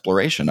Mars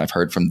exploration. I've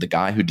heard from the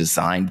guy who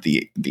designed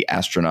the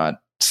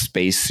astronaut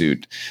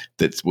spacesuit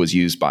that was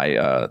used by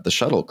the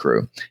shuttle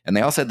crew. And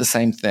they all said the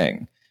same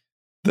thing.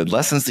 The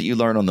lessons that you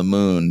learn on the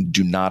moon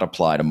do not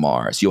apply to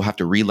Mars. You'll have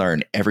to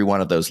relearn every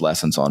one of those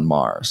lessons on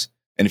Mars.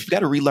 And if you've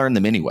got to relearn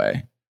them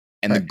anyway,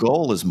 and the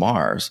goal is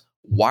Mars,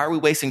 why are we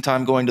wasting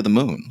time going to the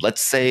moon?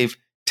 Let's save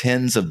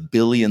tens of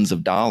billions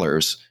of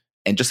dollars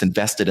and just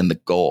invest it in the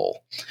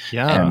goal.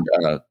 Yeah.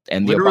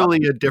 And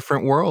literally a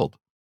different world.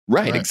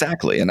 Right,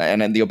 exactly. And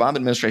the Obama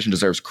administration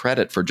deserves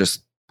credit for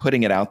just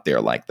putting it out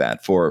there like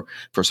that, for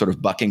sort of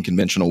bucking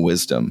conventional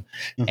wisdom.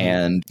 Mm-hmm.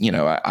 And,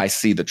 I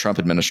see the Trump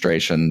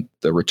administration,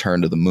 the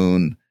return to the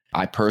moon,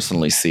 I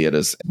personally see it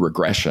as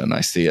regression.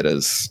 I see it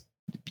as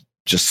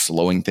just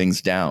slowing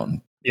things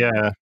down.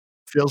 Yeah.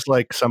 Feels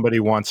like somebody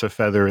wants a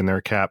feather in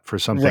their cap for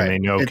something they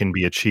know can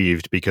be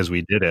achieved because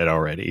we did it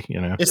already,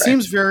 It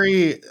seems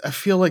I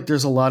feel like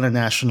there's a lot of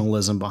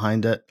nationalism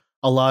behind it.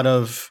 A lot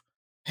of,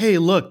 hey,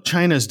 look,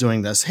 China's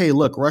doing this. Hey,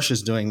 look,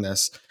 Russia's doing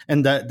this.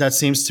 And that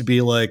seems to be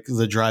like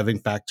the driving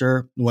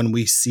factor when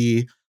we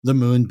see the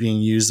moon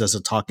being used as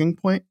a talking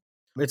point.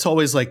 It's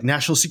always like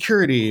national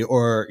security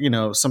or,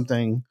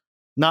 something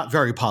not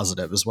very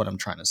positive is what I'm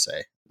trying to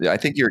say. I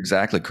think you're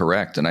exactly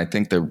correct. And I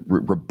think the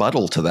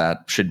rebuttal to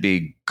that should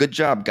be, good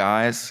job,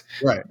 guys.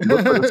 Right.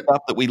 Look for the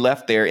stuff that we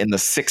left there in the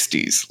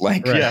 60s.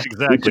 Yeah,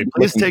 exactly.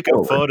 Please take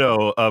a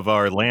photo of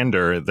our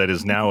lander that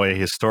is now a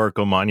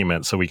historical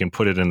monument so we can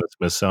put it in the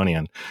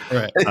Smithsonian.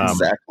 Right.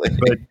 Exactly.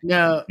 But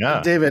yeah,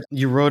 David,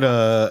 you wrote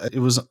it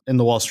was in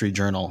the Wall Street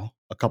Journal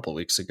a couple of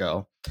weeks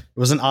ago. It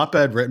was an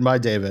op-ed written by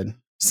David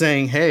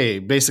saying, hey,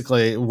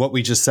 basically what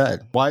we just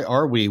said. Why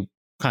are we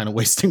kind of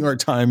wasting our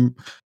time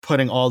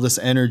putting all this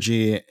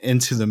energy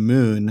into the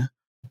moon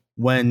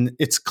when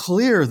it's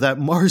clear that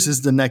Mars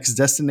is the next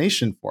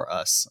destination for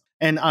us?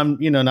 And I'm,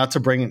 not to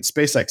bring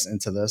SpaceX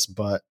into this,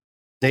 but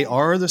they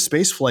are the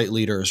space flight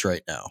leaders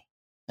right now.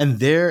 And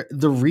they're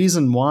the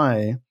reason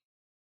why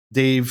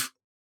they've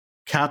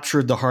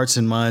captured the hearts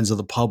and minds of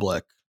the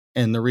public.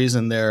 And the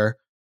reason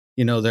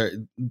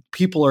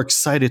people are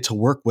excited to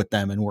work with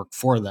them and work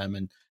for them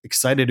and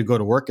excited to go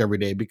to work every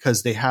day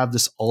because they have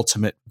this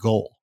ultimate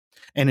goal.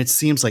 And it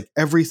seems like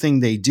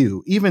everything they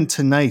do, even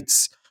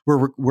tonight's,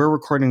 we're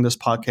recording this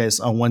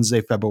podcast on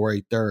Wednesday,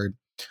 February 3rd.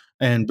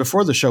 And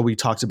before the show, we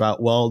talked about,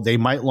 they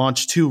might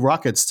launch 2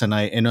 rockets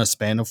tonight in a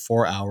span of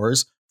 4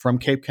 hours from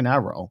Cape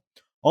Canaveral.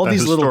 All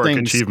these little things.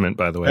 Achievement,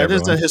 by the way. That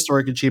is a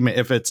historic achievement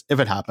if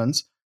it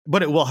happens,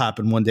 but it will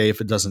happen one day if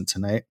it doesn't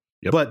tonight.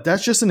 Yep. But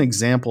that's just an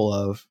example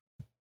of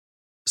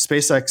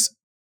SpaceX,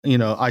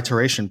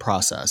 iteration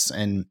process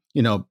and,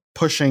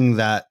 pushing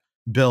that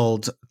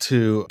build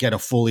to get a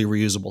fully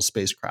reusable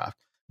spacecraft.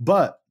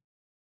 But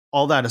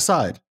all that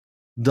aside,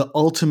 the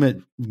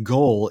ultimate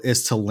goal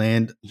is to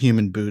land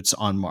human boots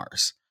on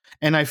Mars.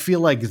 And I feel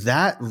like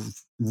that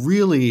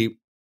really,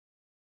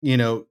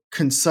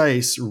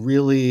 concise,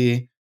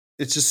 really,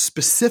 it's a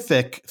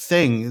specific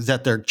thing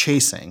that they're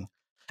chasing.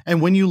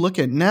 And when you look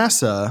at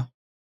NASA,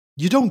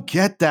 you don't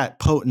get that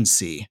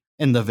potency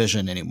in the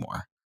vision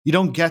anymore. You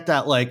don't get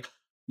that,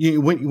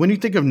 when you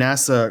think of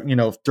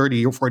NASA,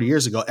 30 or 40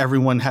 years ago,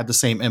 everyone had the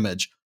same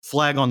image: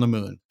 flag on the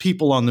moon,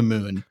 people on the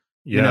moon,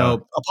 Yeah.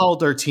 Apollo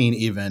 13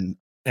 even.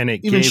 And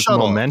it Even gave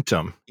shuttle.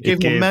 momentum. It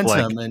gave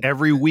momentum. Like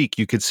every week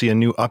you could see a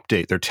new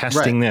update. They're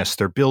testing this,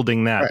 they're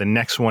building that, the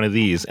next one of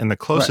these. And the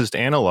closest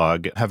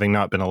analog, having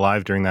not been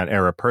alive during that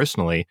era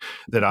personally,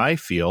 that I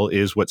feel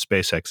is what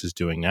SpaceX is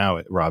doing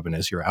now, Robin,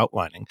 as you're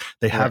outlining.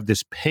 They have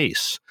this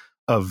pace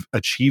of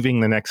achieving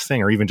the next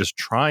thing, or even just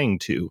trying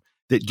to,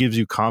 that gives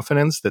you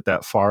confidence that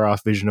that far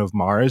off vision of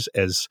Mars,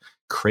 as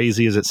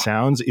crazy as it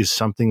sounds, is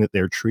something that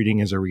they're treating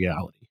as a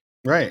reality.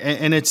 Right.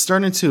 And it's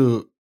starting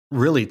to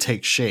really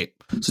take shape.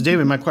 So,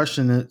 David, my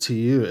question to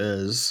you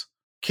is,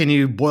 can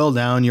you boil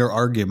down your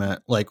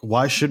argument? Like,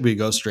 why should we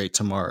go straight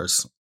to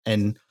Mars?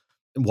 And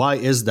why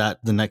is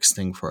that the next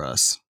thing for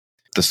us?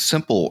 The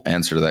simple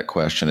answer to that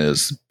question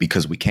is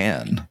because we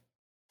can.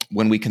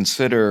 When we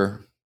consider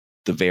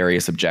the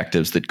various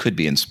objectives that could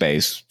be in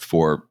space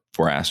for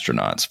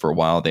astronauts, for a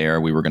while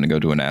there, we were going to go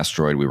to an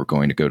asteroid, we were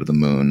going to go to the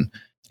moon.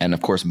 And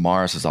of course,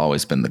 Mars has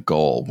always been the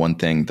goal. One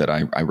thing that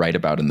I write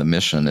about in the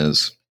mission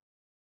is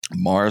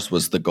Mars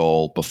was the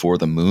goal before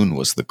the moon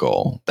was the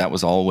goal. That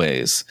was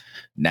always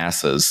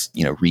NASA's,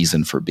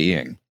 reason for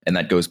being. And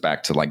that goes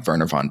back to like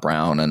Wernher von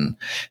Braun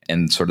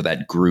and sort of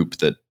that group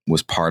that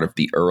was part of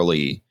the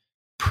early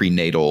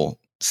prenatal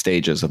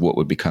stages of what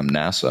would become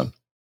NASA.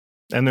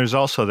 And there's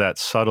also that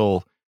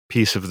subtle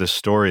piece of the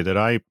story that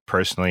I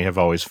personally have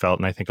always felt,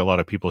 and I think a lot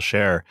of people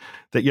share,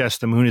 that yes,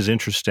 the moon is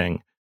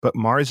interesting, but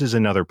Mars is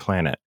another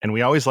planet. And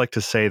we always like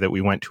to say that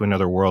we went to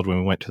another world when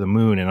we went to the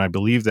moon. And I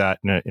believe that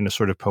in a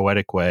sort of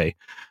poetic way.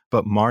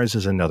 But Mars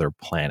is another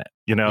planet.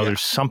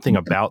 There's something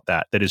about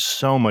that is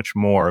so much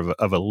more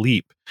of a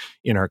leap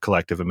in our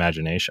collective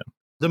imagination.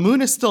 The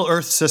moon is still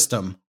Earth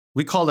system.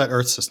 We call that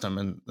Earth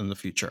system in the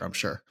future, I'm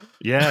sure.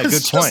 Yeah,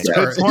 good point.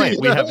 Good point.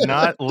 We have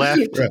not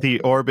left the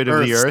orbit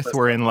of the Earth.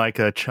 We're in like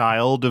a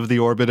child of the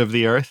orbit of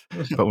the Earth.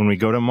 But when we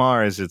go to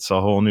Mars, it's a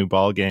whole new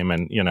ballgame.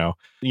 And,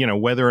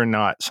 whether or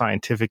not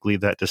scientifically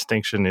that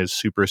distinction is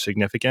super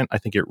significant, I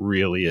think it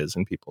really is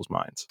in people's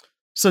minds.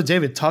 So,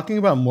 David, talking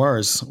about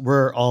Mars,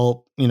 we're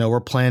all,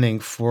 we're planning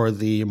for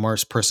the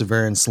Mars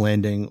Perseverance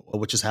landing,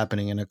 which is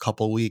happening in a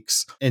couple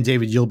weeks. And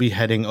David, you'll be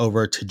heading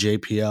over to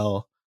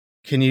JPL.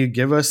 Can you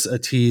give us a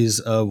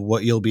tease of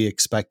what you'll be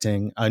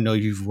expecting? I know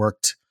you've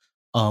worked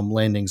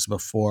landings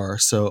before.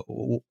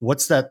 So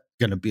what's that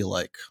going to be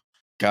like?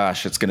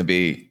 Gosh, it's going to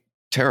be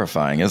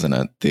terrifying, isn't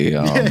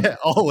it?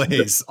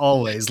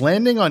 Always.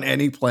 Landing on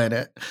any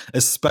planet,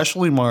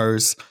 especially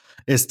Mars,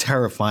 is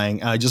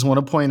terrifying. I just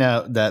want to point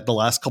out that the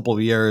last couple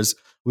of years,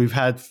 we've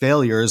had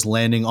failures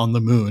landing on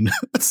the moon.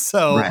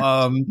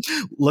 So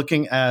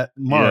looking at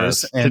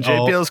Mars. Yes. And to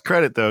JPL's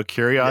credit, though,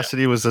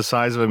 Curiosity was the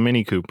size of a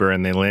Mini Cooper,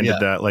 and they landed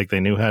that like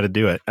they knew how to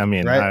do it. I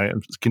mean,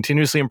 I'm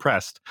continuously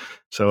impressed.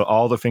 So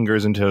all the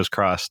fingers and toes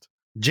crossed.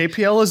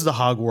 JPL is the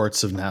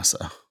Hogwarts of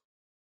NASA.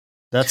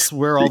 That's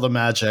where all the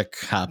magic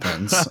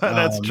happens.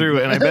 That's true.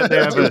 And I bet they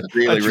have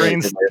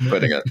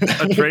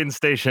a train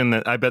station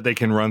that I bet they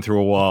can run through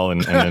a wall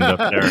and end up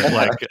there.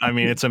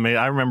 It's amazing.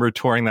 I remember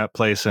touring that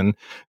place and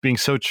being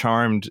so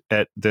charmed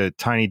at the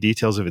tiny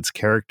details of its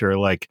character.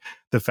 Like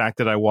the fact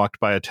that I walked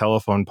by a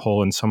telephone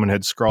pole and someone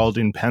had scrawled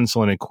in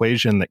pencil an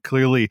equation that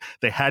clearly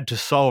they had to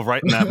solve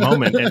right in that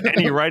moment. And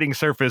any writing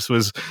surface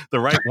was the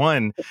right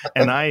one.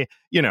 And and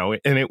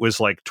it was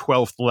like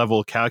 12th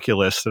level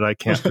calculus that I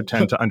can't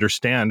pretend to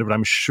understand, but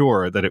I'm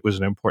sure that it was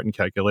an important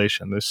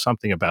calculation. There's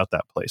something about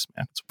that place,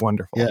 man. It's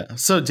wonderful. Yeah.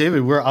 So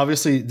David,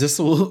 this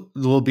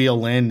will be a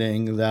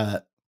landing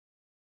that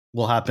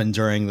will happen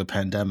during the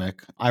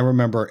pandemic. I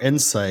remember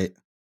InSight. It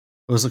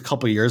was a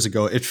couple of years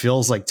ago. It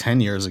feels like 10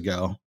 years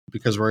ago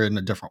because we're in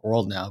a different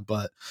world now.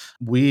 But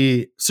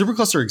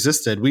Supercluster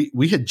existed.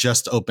 We had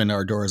just opened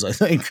our doors, I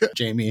think,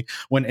 Jamie,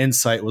 when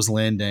InSight was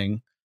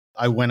landing.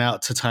 I went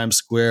out to Times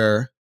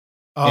Square.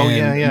 Oh,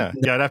 yeah.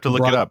 I'd have to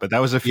look it up, but that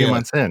was a few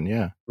months in.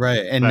 Yeah.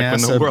 Right. And back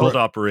NASA when the world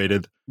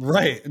operated.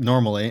 Right.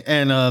 Normally.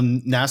 And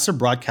NASA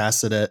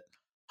broadcasted it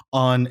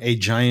on a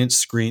giant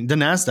screen, the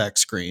NASDAQ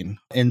screen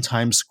in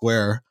Times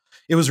Square.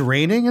 It was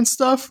raining and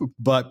stuff,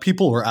 but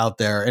people were out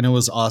there and it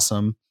was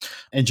awesome.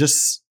 And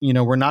just,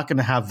 we're not going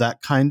to have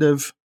that kind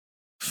of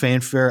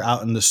fanfare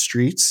out in the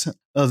streets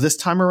this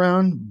time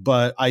around.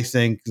 But I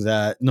think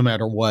that no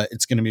matter what,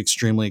 it's going to be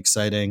extremely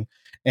exciting.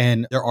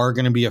 And there are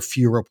going to be a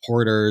few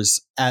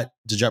reporters at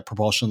the Jet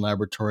Propulsion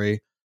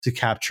Laboratory to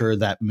capture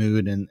that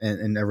mood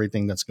and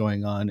everything that's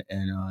going on.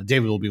 And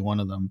David will be one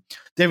of them.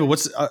 David,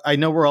 I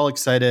know we're all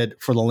excited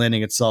for the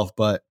landing itself,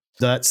 but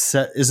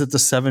is it the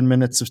 7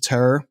 minutes of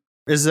terror?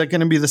 Is that going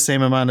to be the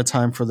same amount of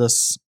time for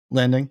this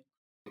landing?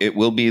 It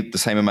will be the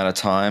same amount of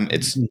time.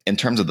 It's in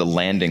terms of the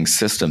landing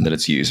system that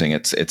it's using.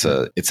 It's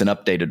an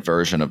updated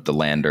version of the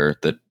lander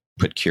that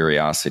put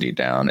Curiosity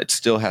down. It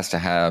still has to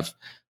have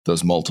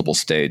those multiple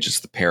stages,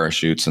 the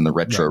parachutes and the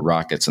retro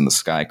rockets and the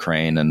sky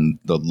crane and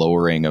the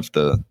lowering of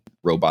the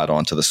robot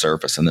onto the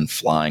surface and then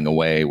flying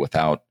away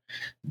without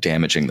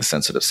damaging the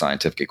sensitive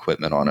scientific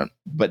equipment on it.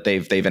 But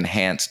they've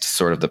enhanced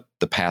sort of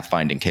the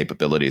pathfinding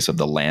capabilities of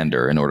the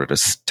lander in order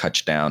to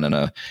touch down in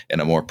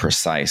a more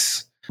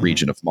precise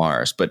region of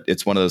Mars. But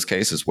it's one of those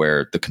cases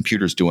where the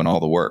computer's doing all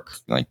the work.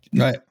 Like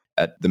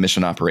at the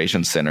Mission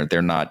Operations Center,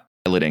 they're not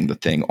piloting the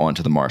thing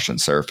onto the Martian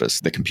surface.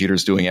 The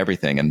computer's doing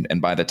everything.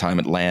 And by the time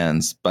it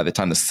lands, by the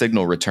time the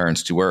signal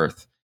returns to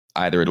Earth,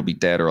 either it'll be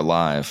dead or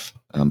alive.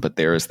 But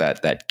there is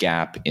that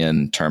gap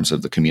in terms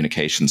of the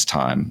communications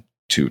time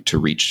to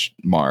reach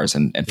Mars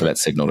and for that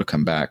signal to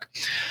come back.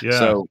 Yeah.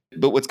 So,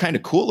 but what's kind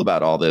of cool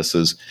about all this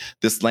is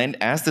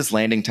as this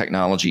landing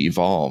technology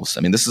evolves,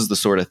 I mean, this is the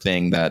sort of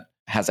thing that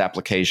has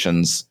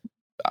applications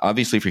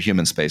obviously for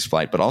human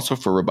spaceflight, but also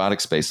for robotic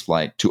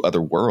spaceflight to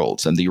other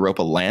worlds. And the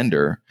Europa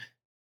lander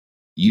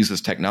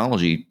uses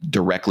technology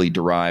directly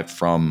derived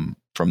from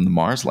the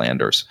Mars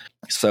landers.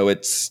 So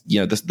it's,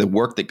 the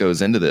work that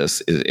goes into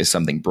this is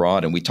something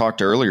broad. And we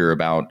talked earlier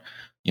about,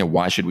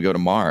 why should we go to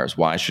Mars?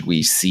 Why should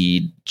we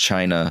seed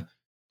China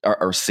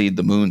or seed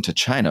the moon to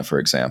China, for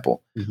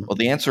example? Mm-hmm. Well,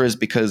 the answer is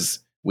because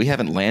we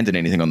haven't landed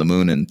anything on the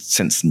moon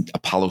since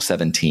Apollo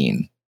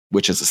 17,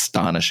 which is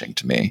astonishing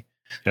to me.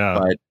 Yeah.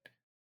 But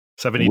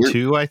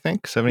 72, I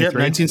think, 73. Yep,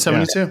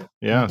 1972.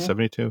 Yeah,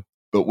 72.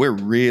 But we're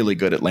really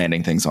good at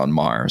landing things on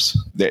Mars.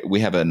 We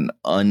have an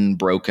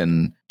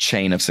unbroken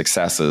chain of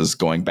successes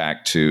going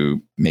back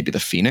to maybe the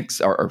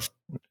Phoenix, or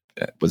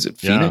was it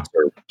Phoenix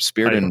or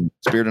Spirit and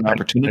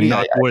Opportunity? And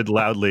knock wood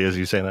loudly as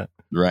you say that.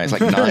 Right. It's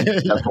like 9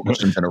 successful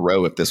missions in a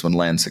row if this one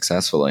lands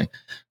successfully.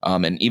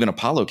 And even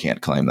Apollo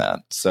can't claim that.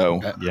 So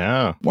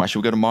why should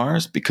we go to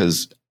Mars?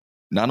 Because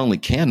not only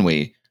can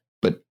we,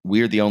 but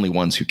we're the only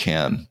ones who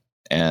can.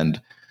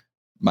 And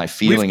my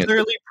feeling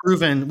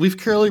we've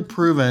clearly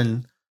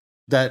proven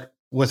that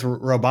with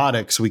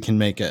robotics, we can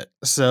make it.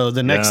 So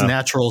the next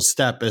natural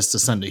step is to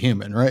send a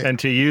human, right? And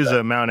to use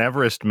a Mount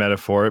Everest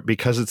metaphor,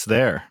 because it's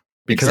there,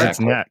 because it's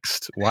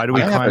next. Why do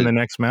we climb the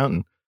next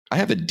mountain? I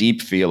have a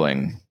deep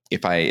feeling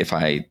if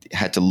I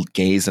had to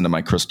gaze into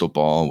my crystal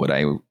ball, what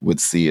I would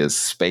see is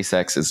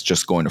SpaceX is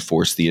just going to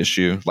force the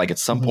issue. Like at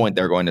some point,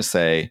 they're going to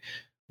say,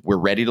 we're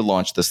ready to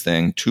launch this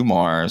thing to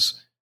Mars.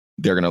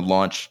 They're going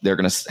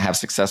to have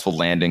successful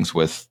landings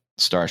with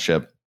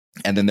Starship.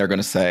 And then they're going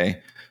to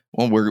say,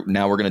 well, we're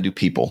going to do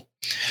people.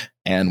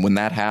 And when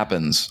that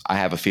happens, I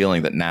have a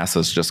feeling that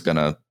NASA's just going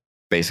to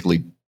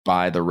basically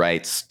buy the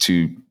rights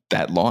to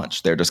that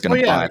launch. They're just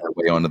going to buy their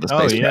way onto the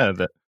space. Oh, yeah.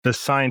 The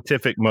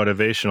scientific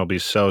motivation will be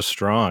so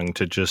strong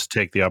to just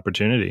take the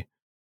opportunity.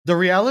 The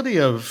reality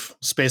of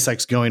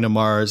SpaceX going to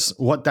Mars,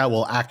 what that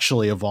will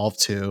actually evolve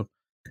to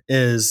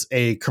is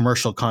a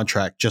commercial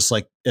contract, just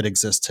like it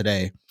exists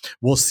today.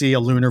 We'll see a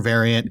lunar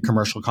variant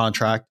commercial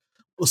contract.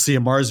 We'll see a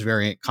Mars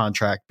variant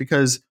contract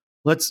because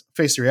let's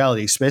face the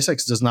reality,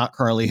 SpaceX does not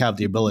currently have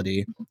the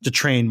ability to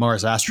train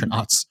Mars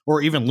astronauts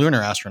or even lunar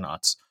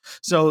astronauts.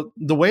 So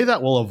the way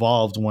that will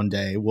evolve one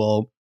day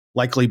will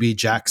likely be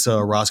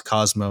JAXA,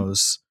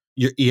 Roscosmos,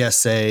 your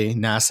ESA,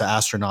 NASA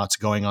astronauts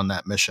going on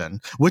that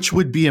mission, which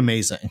would be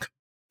amazing.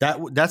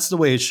 That's the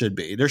way it should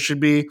be. There should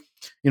be,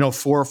 4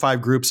 or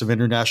 5 groups of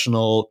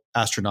international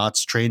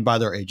astronauts trained by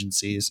their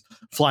agencies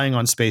flying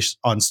on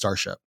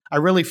Starship. I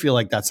really feel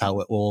like that's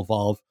how it will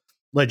evolve.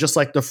 Just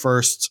like the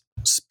first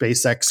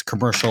SpaceX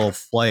commercial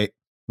flight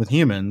with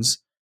humans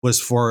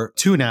was for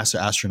 2 NASA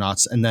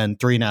astronauts and then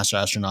 3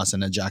 NASA astronauts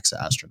and a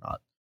JAXA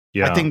astronaut.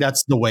 Yeah. I think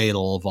that's the way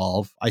it'll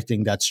evolve. I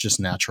think that's just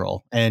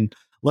natural. And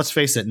let's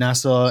face it,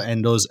 NASA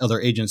and those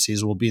other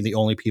agencies will be the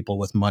only people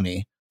with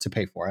money to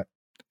pay for it.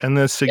 And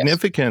the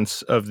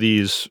significance of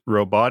these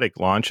robotic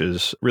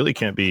launches really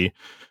can't be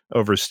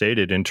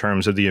overstated in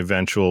terms of the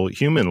eventual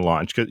human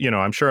launch. Because,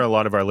 I'm sure a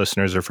lot of our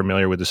listeners are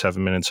familiar with the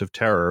 7 Minutes of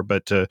Terror,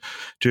 but to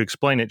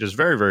explain it just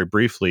very, very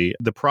briefly,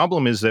 the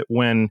problem is that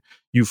when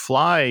you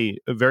fly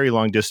very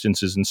long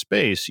distances in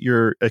space,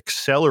 you're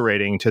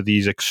accelerating to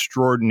these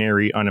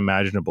extraordinary,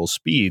 unimaginable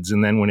speeds.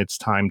 And then when it's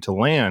time to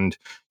land,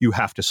 you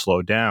have to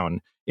slow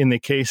down. In the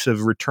case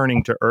of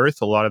returning to Earth,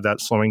 a lot of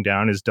that slowing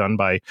down is done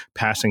by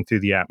passing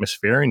through the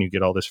atmosphere, and you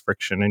get all this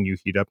friction and you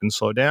heat up and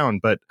slow down.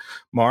 But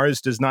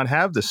Mars does not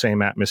have the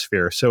same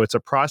atmosphere. So it's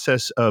a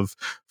process of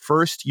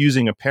first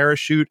using a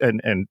parachute,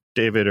 and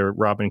David or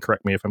Robin,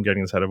 correct me if I'm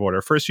getting this out of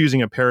order, first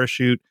using a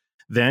parachute,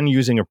 then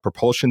using a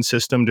propulsion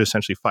system to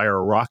essentially fire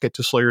a rocket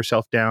to slow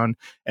yourself down.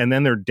 And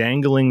then they're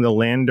dangling the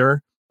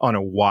lander on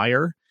a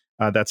wire.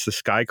 That's the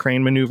sky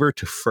crane maneuver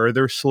to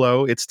further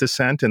slow its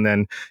descent and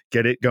then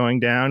get it going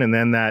down. And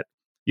then that,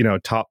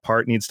 top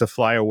part needs to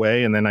fly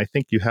away. And then I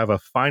think you have a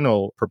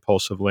final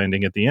propulsive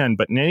landing at the end.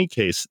 But in any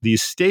case,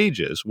 these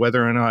stages,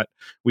 whether or not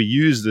we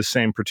use the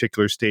same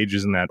particular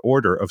stages in that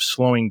order of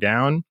slowing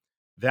down,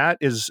 that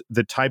is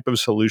the type of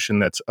solution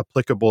that's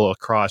applicable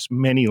across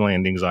many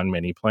landings on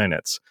many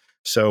planets.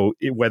 So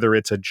whether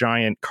it's a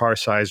giant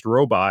car-sized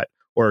robot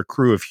or a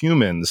crew of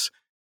humans,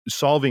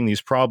 solving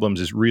these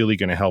problems is really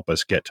going to help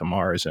us get to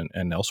Mars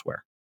and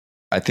elsewhere.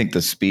 I think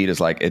the speed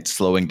is it's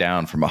slowing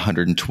down from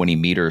 120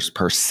 meters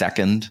per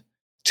second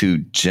to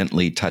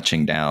gently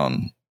touching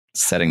down,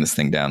 setting this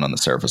thing down on the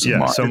surface of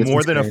Mars. So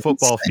more than a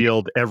football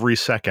field every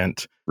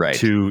second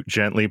to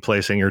gently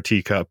placing your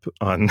teacup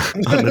on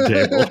the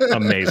table.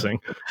 Amazing.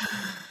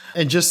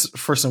 And just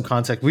for some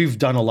context, we've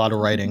done a lot of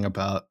writing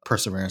about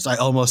Perseverance. I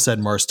almost said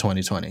Mars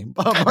 2020,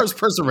 Mars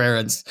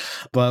Perseverance.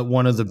 But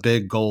one of the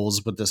big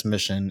goals with this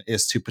mission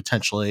is to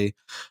potentially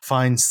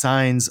find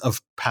signs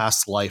of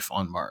past life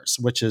on Mars,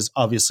 which is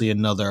obviously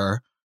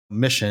another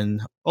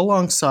mission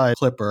alongside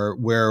Clipper,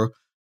 where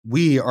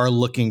we are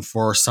looking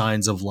for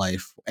signs of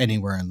life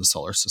anywhere in the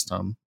solar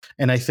system.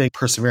 And I think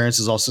Perseverance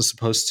is also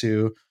supposed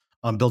to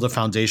build a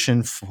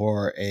foundation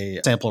for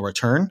a sample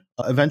return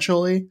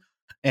eventually.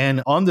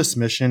 And on this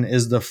mission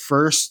is the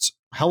first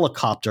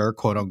helicopter,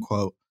 quote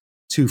unquote,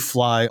 to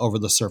fly over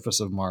the surface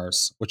of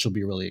Mars, which will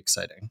be really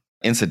exciting.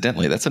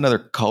 Incidentally, that's another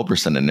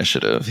Culberson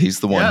initiative. He's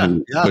the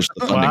one who pushed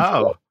the funding.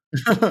 Wow.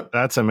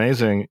 That's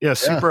amazing. Yeah,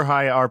 super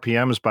high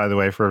RPMs, by the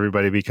way, for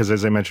everybody, because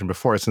as I mentioned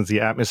before, since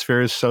the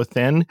atmosphere is so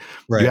thin,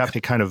 you have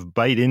to kind of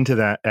bite into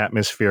that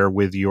atmosphere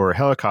with your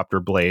helicopter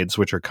blades,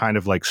 which are kind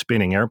of like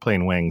spinning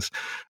airplane wings.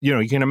 You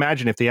know, you can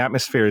imagine if the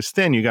atmosphere is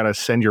thin, you got to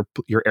send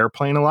your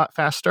airplane a lot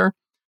faster.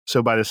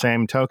 So by the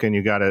same token,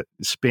 you got to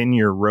spin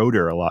your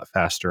rotor a lot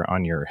faster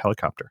on your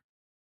helicopter.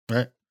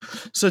 Right.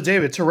 So,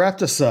 David, to wrap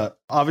this up,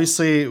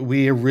 obviously,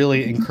 we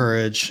really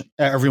encourage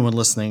everyone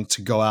listening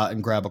to go out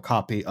and grab a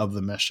copy of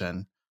the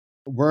mission.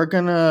 We're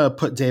going to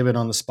put David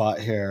on the spot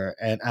here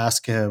and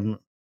ask him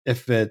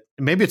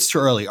maybe it's too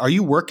early. Are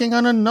you working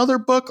on another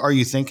book? Are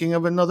you thinking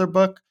of another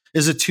book?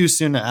 Is it too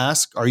soon to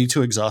ask? Are you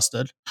too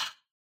exhausted?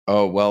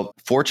 Oh, well,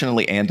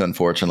 fortunately and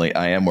unfortunately,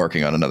 I am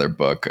working on another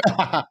book.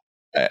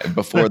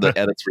 Before the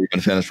edits were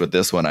even finished with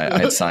this one, I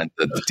had signed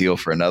the deal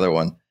for another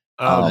one.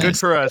 Good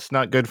for us,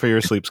 not good for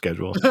your sleep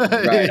schedule.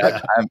 Right.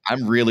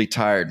 I'm really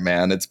tired,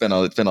 man. It's been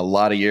a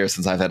lot of years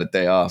since I've had a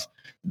day off.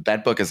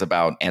 That book is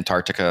about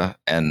Antarctica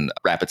and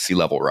rapid sea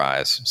level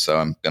rise. So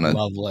I'm gonna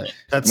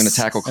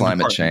tackle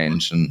climate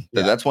change, and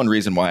that's one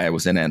reason why I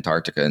was in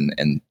Antarctica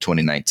in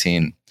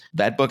 2019.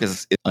 That book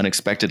is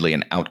unexpectedly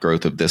an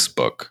outgrowth of this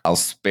book. I'll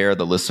spare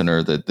the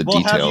listener the details.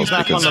 We'll have you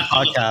back on the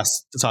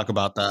podcast to talk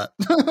about that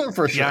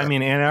for sure. Yeah, I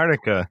mean,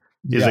 Antarctica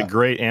is a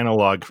great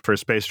analog for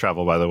space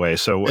travel, by the way.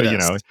 So,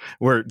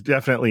 we're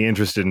definitely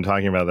interested in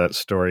talking about that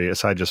story.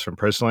 Aside just from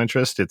personal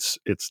interest, it's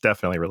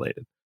definitely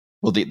related.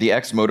 Well, the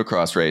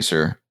ex-motocross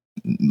racer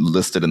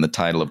listed in the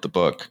title of the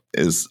book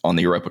is on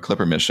the Europa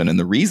Clipper mission. And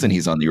the reason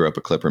he's on the Europa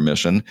Clipper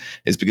mission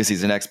is because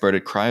he's an expert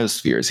at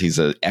cryospheres. He's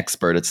an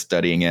expert at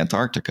studying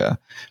Antarctica.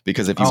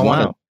 Because if you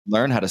want to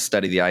learn how to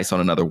study the ice on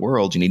another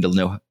world, you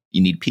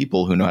need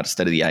people who know how to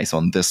study the ice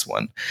on this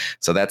one.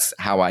 So that's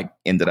how I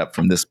ended up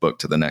from this book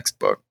to the next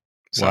book.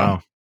 So,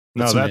 wow.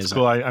 No, that's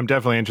cool. I'm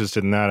definitely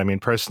interested in that. I mean,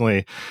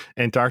 personally,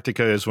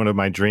 Antarctica is one of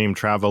my dream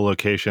travel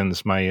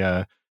locations.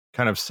 My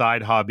kind of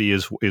side hobby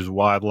is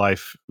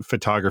wildlife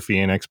photography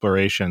and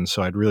exploration.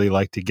 So I'd really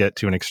like to get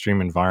to an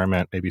extreme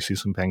environment, maybe see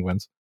some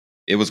penguins.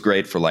 It was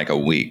great for like a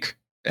week.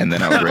 And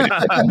then I was ready.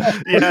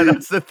 Yeah,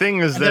 that's the thing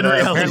is that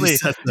apparently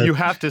you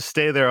have to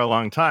stay there a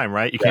long time,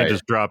 right? You can't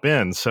just drop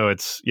in. So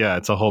it's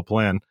a whole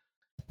plan.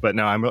 But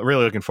no, I'm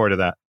really looking forward to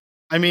that.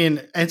 I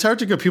mean,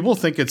 Antarctica, people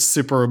think it's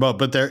super remote,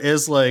 but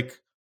there's like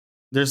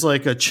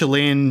a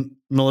Chilean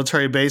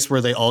military base where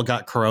they all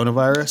got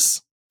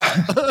coronavirus.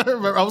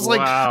 I was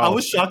I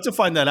was shocked to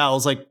find that out. I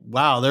was like,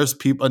 wow, there's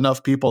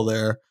enough people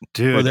there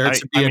for there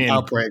to be an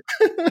outbreak.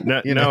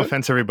 No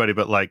offense, everybody,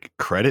 but like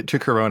credit to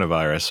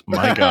coronavirus.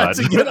 My God.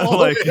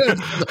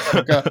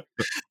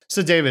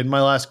 So, David,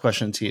 my last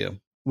question to you.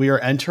 We are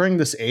entering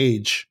this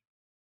age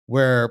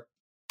where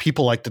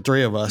people like the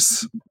three of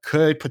us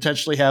could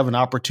potentially have an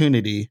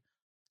opportunity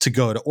to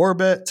go to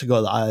orbit, to go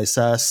to the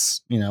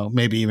ISS,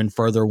 maybe even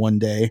further one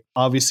day.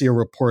 Obviously, a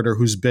reporter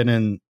who's been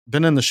in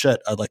the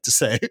shit, I'd like to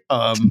say.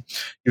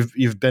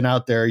 You've been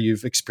out there,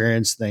 you've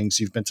experienced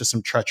things, you've been to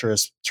some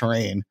treacherous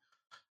terrain.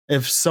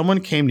 If someone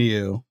came to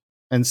you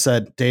and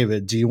said,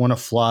 David, do you want to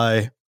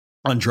fly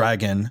on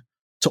Dragon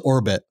to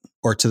orbit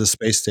or to the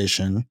space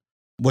station?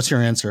 What's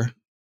your answer?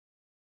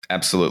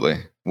 Absolutely.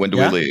 When do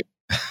we leave?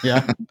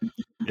 Yeah.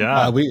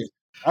 Yeah.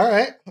 All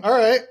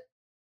right.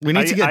 We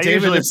need to get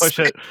David.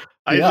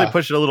 I usually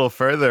push it a little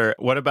further.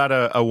 What about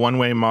a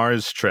one-way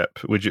Mars trip?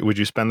 Would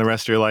you spend the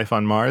rest of your life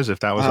on Mars if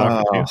that was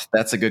offered to you?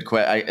 That's a good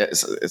question.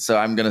 So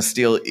I'm going to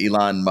steal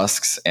Elon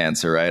Musk's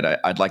answer, right?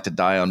 I'd like to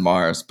die on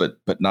Mars, but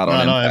not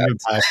on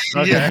Impact.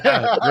 Okay.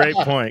 Yeah,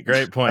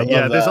 great point.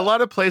 Yeah, there's a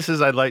lot of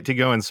places I'd like to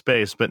go in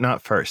space, but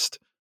not first.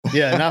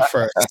 Yeah, not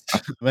first,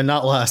 but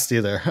not last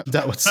either.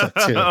 That would suck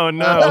too. Oh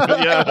no!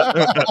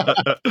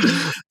 Yeah,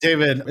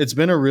 David, it's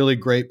been a really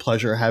great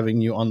pleasure having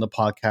you on the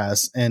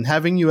podcast and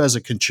having you as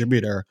a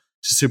contributor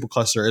to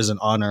Supercluster is an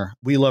honor.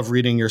 We love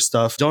reading your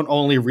stuff. Don't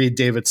only read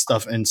David's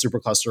stuff in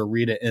Supercluster,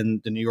 read it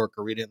in the New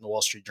Yorker, read it in the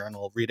Wall Street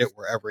Journal, read it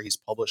wherever he's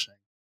publishing.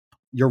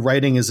 Your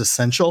writing is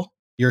essential.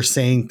 You're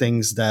saying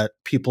things that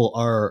people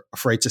are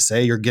afraid to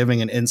say. You're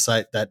giving an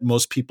insight that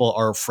most people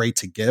are afraid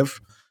to give.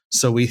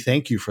 So we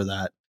thank you for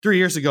that. 3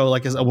 years ago,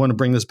 I want to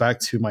bring this back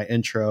to my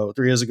intro.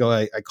 3 years ago,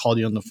 I called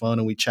you on the phone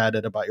and we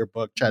chatted about your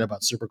book, chatted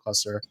about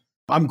Supercluster.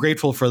 I'm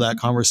grateful for that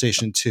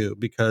conversation too,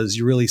 because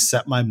you really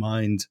set my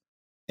mind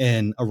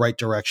in a right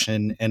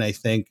direction. And I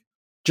think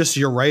just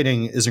your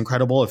writing is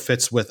incredible. It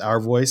fits with our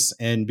voice.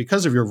 And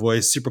because of your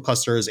voice,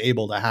 Supercluster is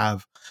able to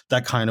have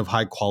that kind of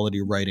high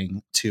quality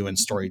writing too and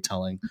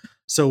storytelling.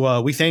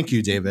 So we thank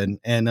you, David.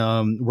 And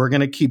we're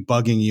going to keep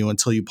bugging you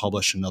until you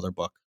publish another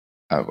book.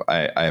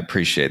 I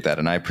appreciate that.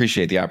 And I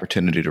appreciate the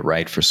opportunity to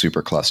write for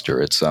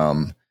Supercluster.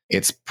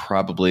 It's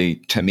probably,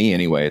 to me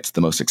anyway, it's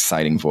the most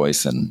exciting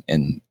voice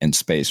in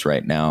space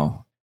right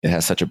now. It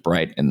has such a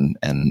bright and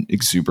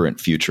exuberant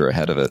future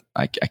ahead of it.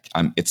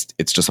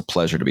 It's just a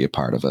pleasure to be a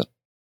part of it.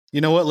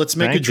 You know what? Let's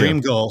make a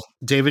dream goal.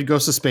 David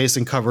goes to space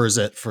and covers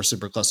it for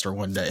Supercluster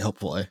one day,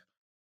 hopefully.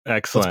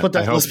 Excellent.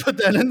 Let's put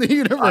that in the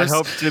universe. I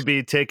hope to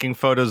be taking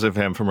photos of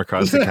him from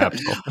across the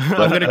Capitol.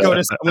 I'm going to go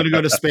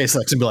to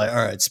SpaceX and be like,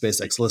 all right,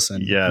 SpaceX,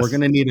 listen, we're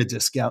going to need a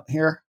discount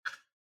here.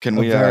 Can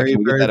we get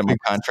that in my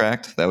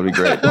contract? That would be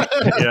great.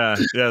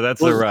 yeah,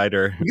 that's a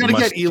rider. We got to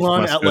get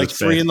Elon at like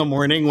 3 a.m.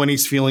 when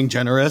he's feeling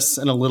generous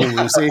and a little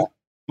woozy.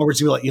 Or would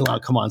you be like, Elon,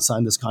 come on,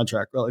 sign this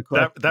contract really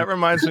quick? That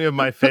reminds me of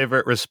my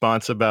favorite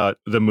response about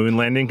the moon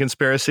landing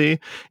conspiracy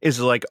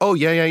is like, oh,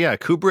 yeah.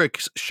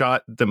 Kubrick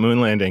shot the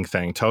moon landing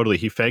thing. Totally.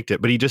 He faked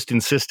it, but he just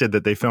insisted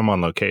that they film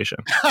on location.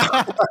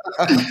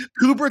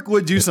 Kubrick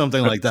would do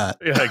something like that.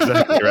 Yeah,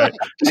 exactly. Right.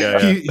 Yeah.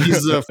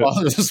 He's the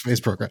father of the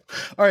space program.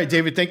 All right,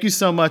 David, thank you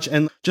so much.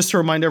 And just to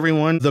remind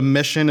everyone, The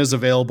Mission is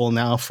available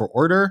now for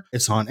order.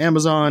 It's on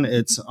Amazon.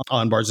 It's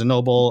on Barnes &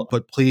 Noble.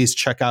 But please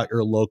check out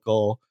your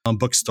local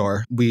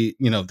bookstore.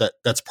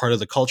 That's part of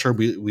the culture.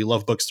 We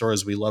love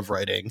bookstores. We love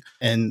writing.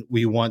 And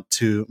we want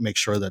to make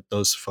sure that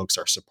those folks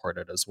are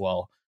supported as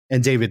well.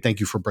 And David, thank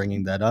you for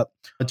bringing that up.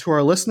 To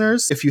our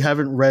listeners, if you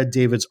haven't read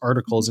David's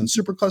articles in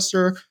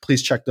Supercluster,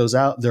 please check those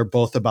out. They're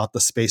both about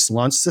the space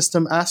launch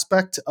system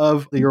aspect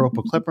of the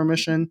Europa Clipper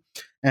mission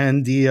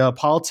and the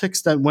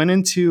politics that went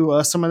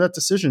into some of that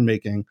decision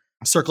making,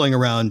 circling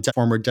around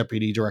former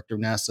Deputy Director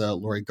of NASA,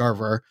 Lori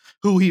Garver,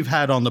 who we've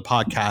had on the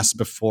podcast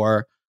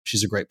before.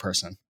 She's a great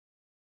person.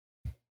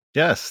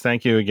 Yes,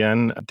 thank you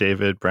again,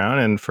 David Brown.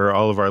 And for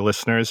all of our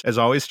listeners, as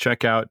always,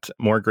 check out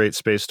more great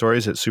space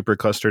stories at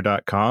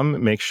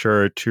supercluster.com. Make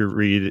sure to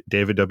read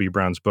David W.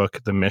 Brown's book,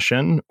 The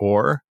Mission,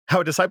 or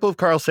How a Disciple of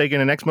Carl Sagan,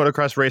 an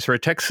ex-motocross racer, a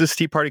Texas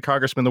Tea Party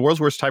congressman, the world's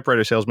worst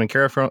typewriter salesman,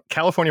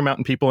 California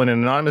mountain people, and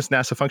an anonymous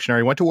NASA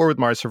functionary went to war with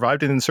Mars,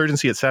 survived an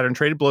insurgency at Saturn,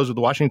 traded blows with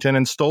Washington,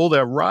 and stole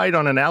a ride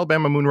on an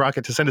Alabama moon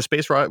rocket to send a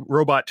space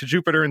robot to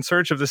Jupiter in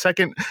search of the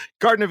second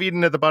Garden of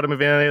Eden at the bottom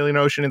of an alien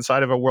ocean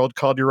inside of a world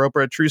called Europa,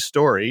 a true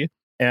story.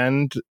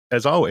 And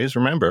as always,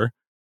 remember,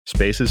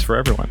 space is for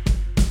everyone.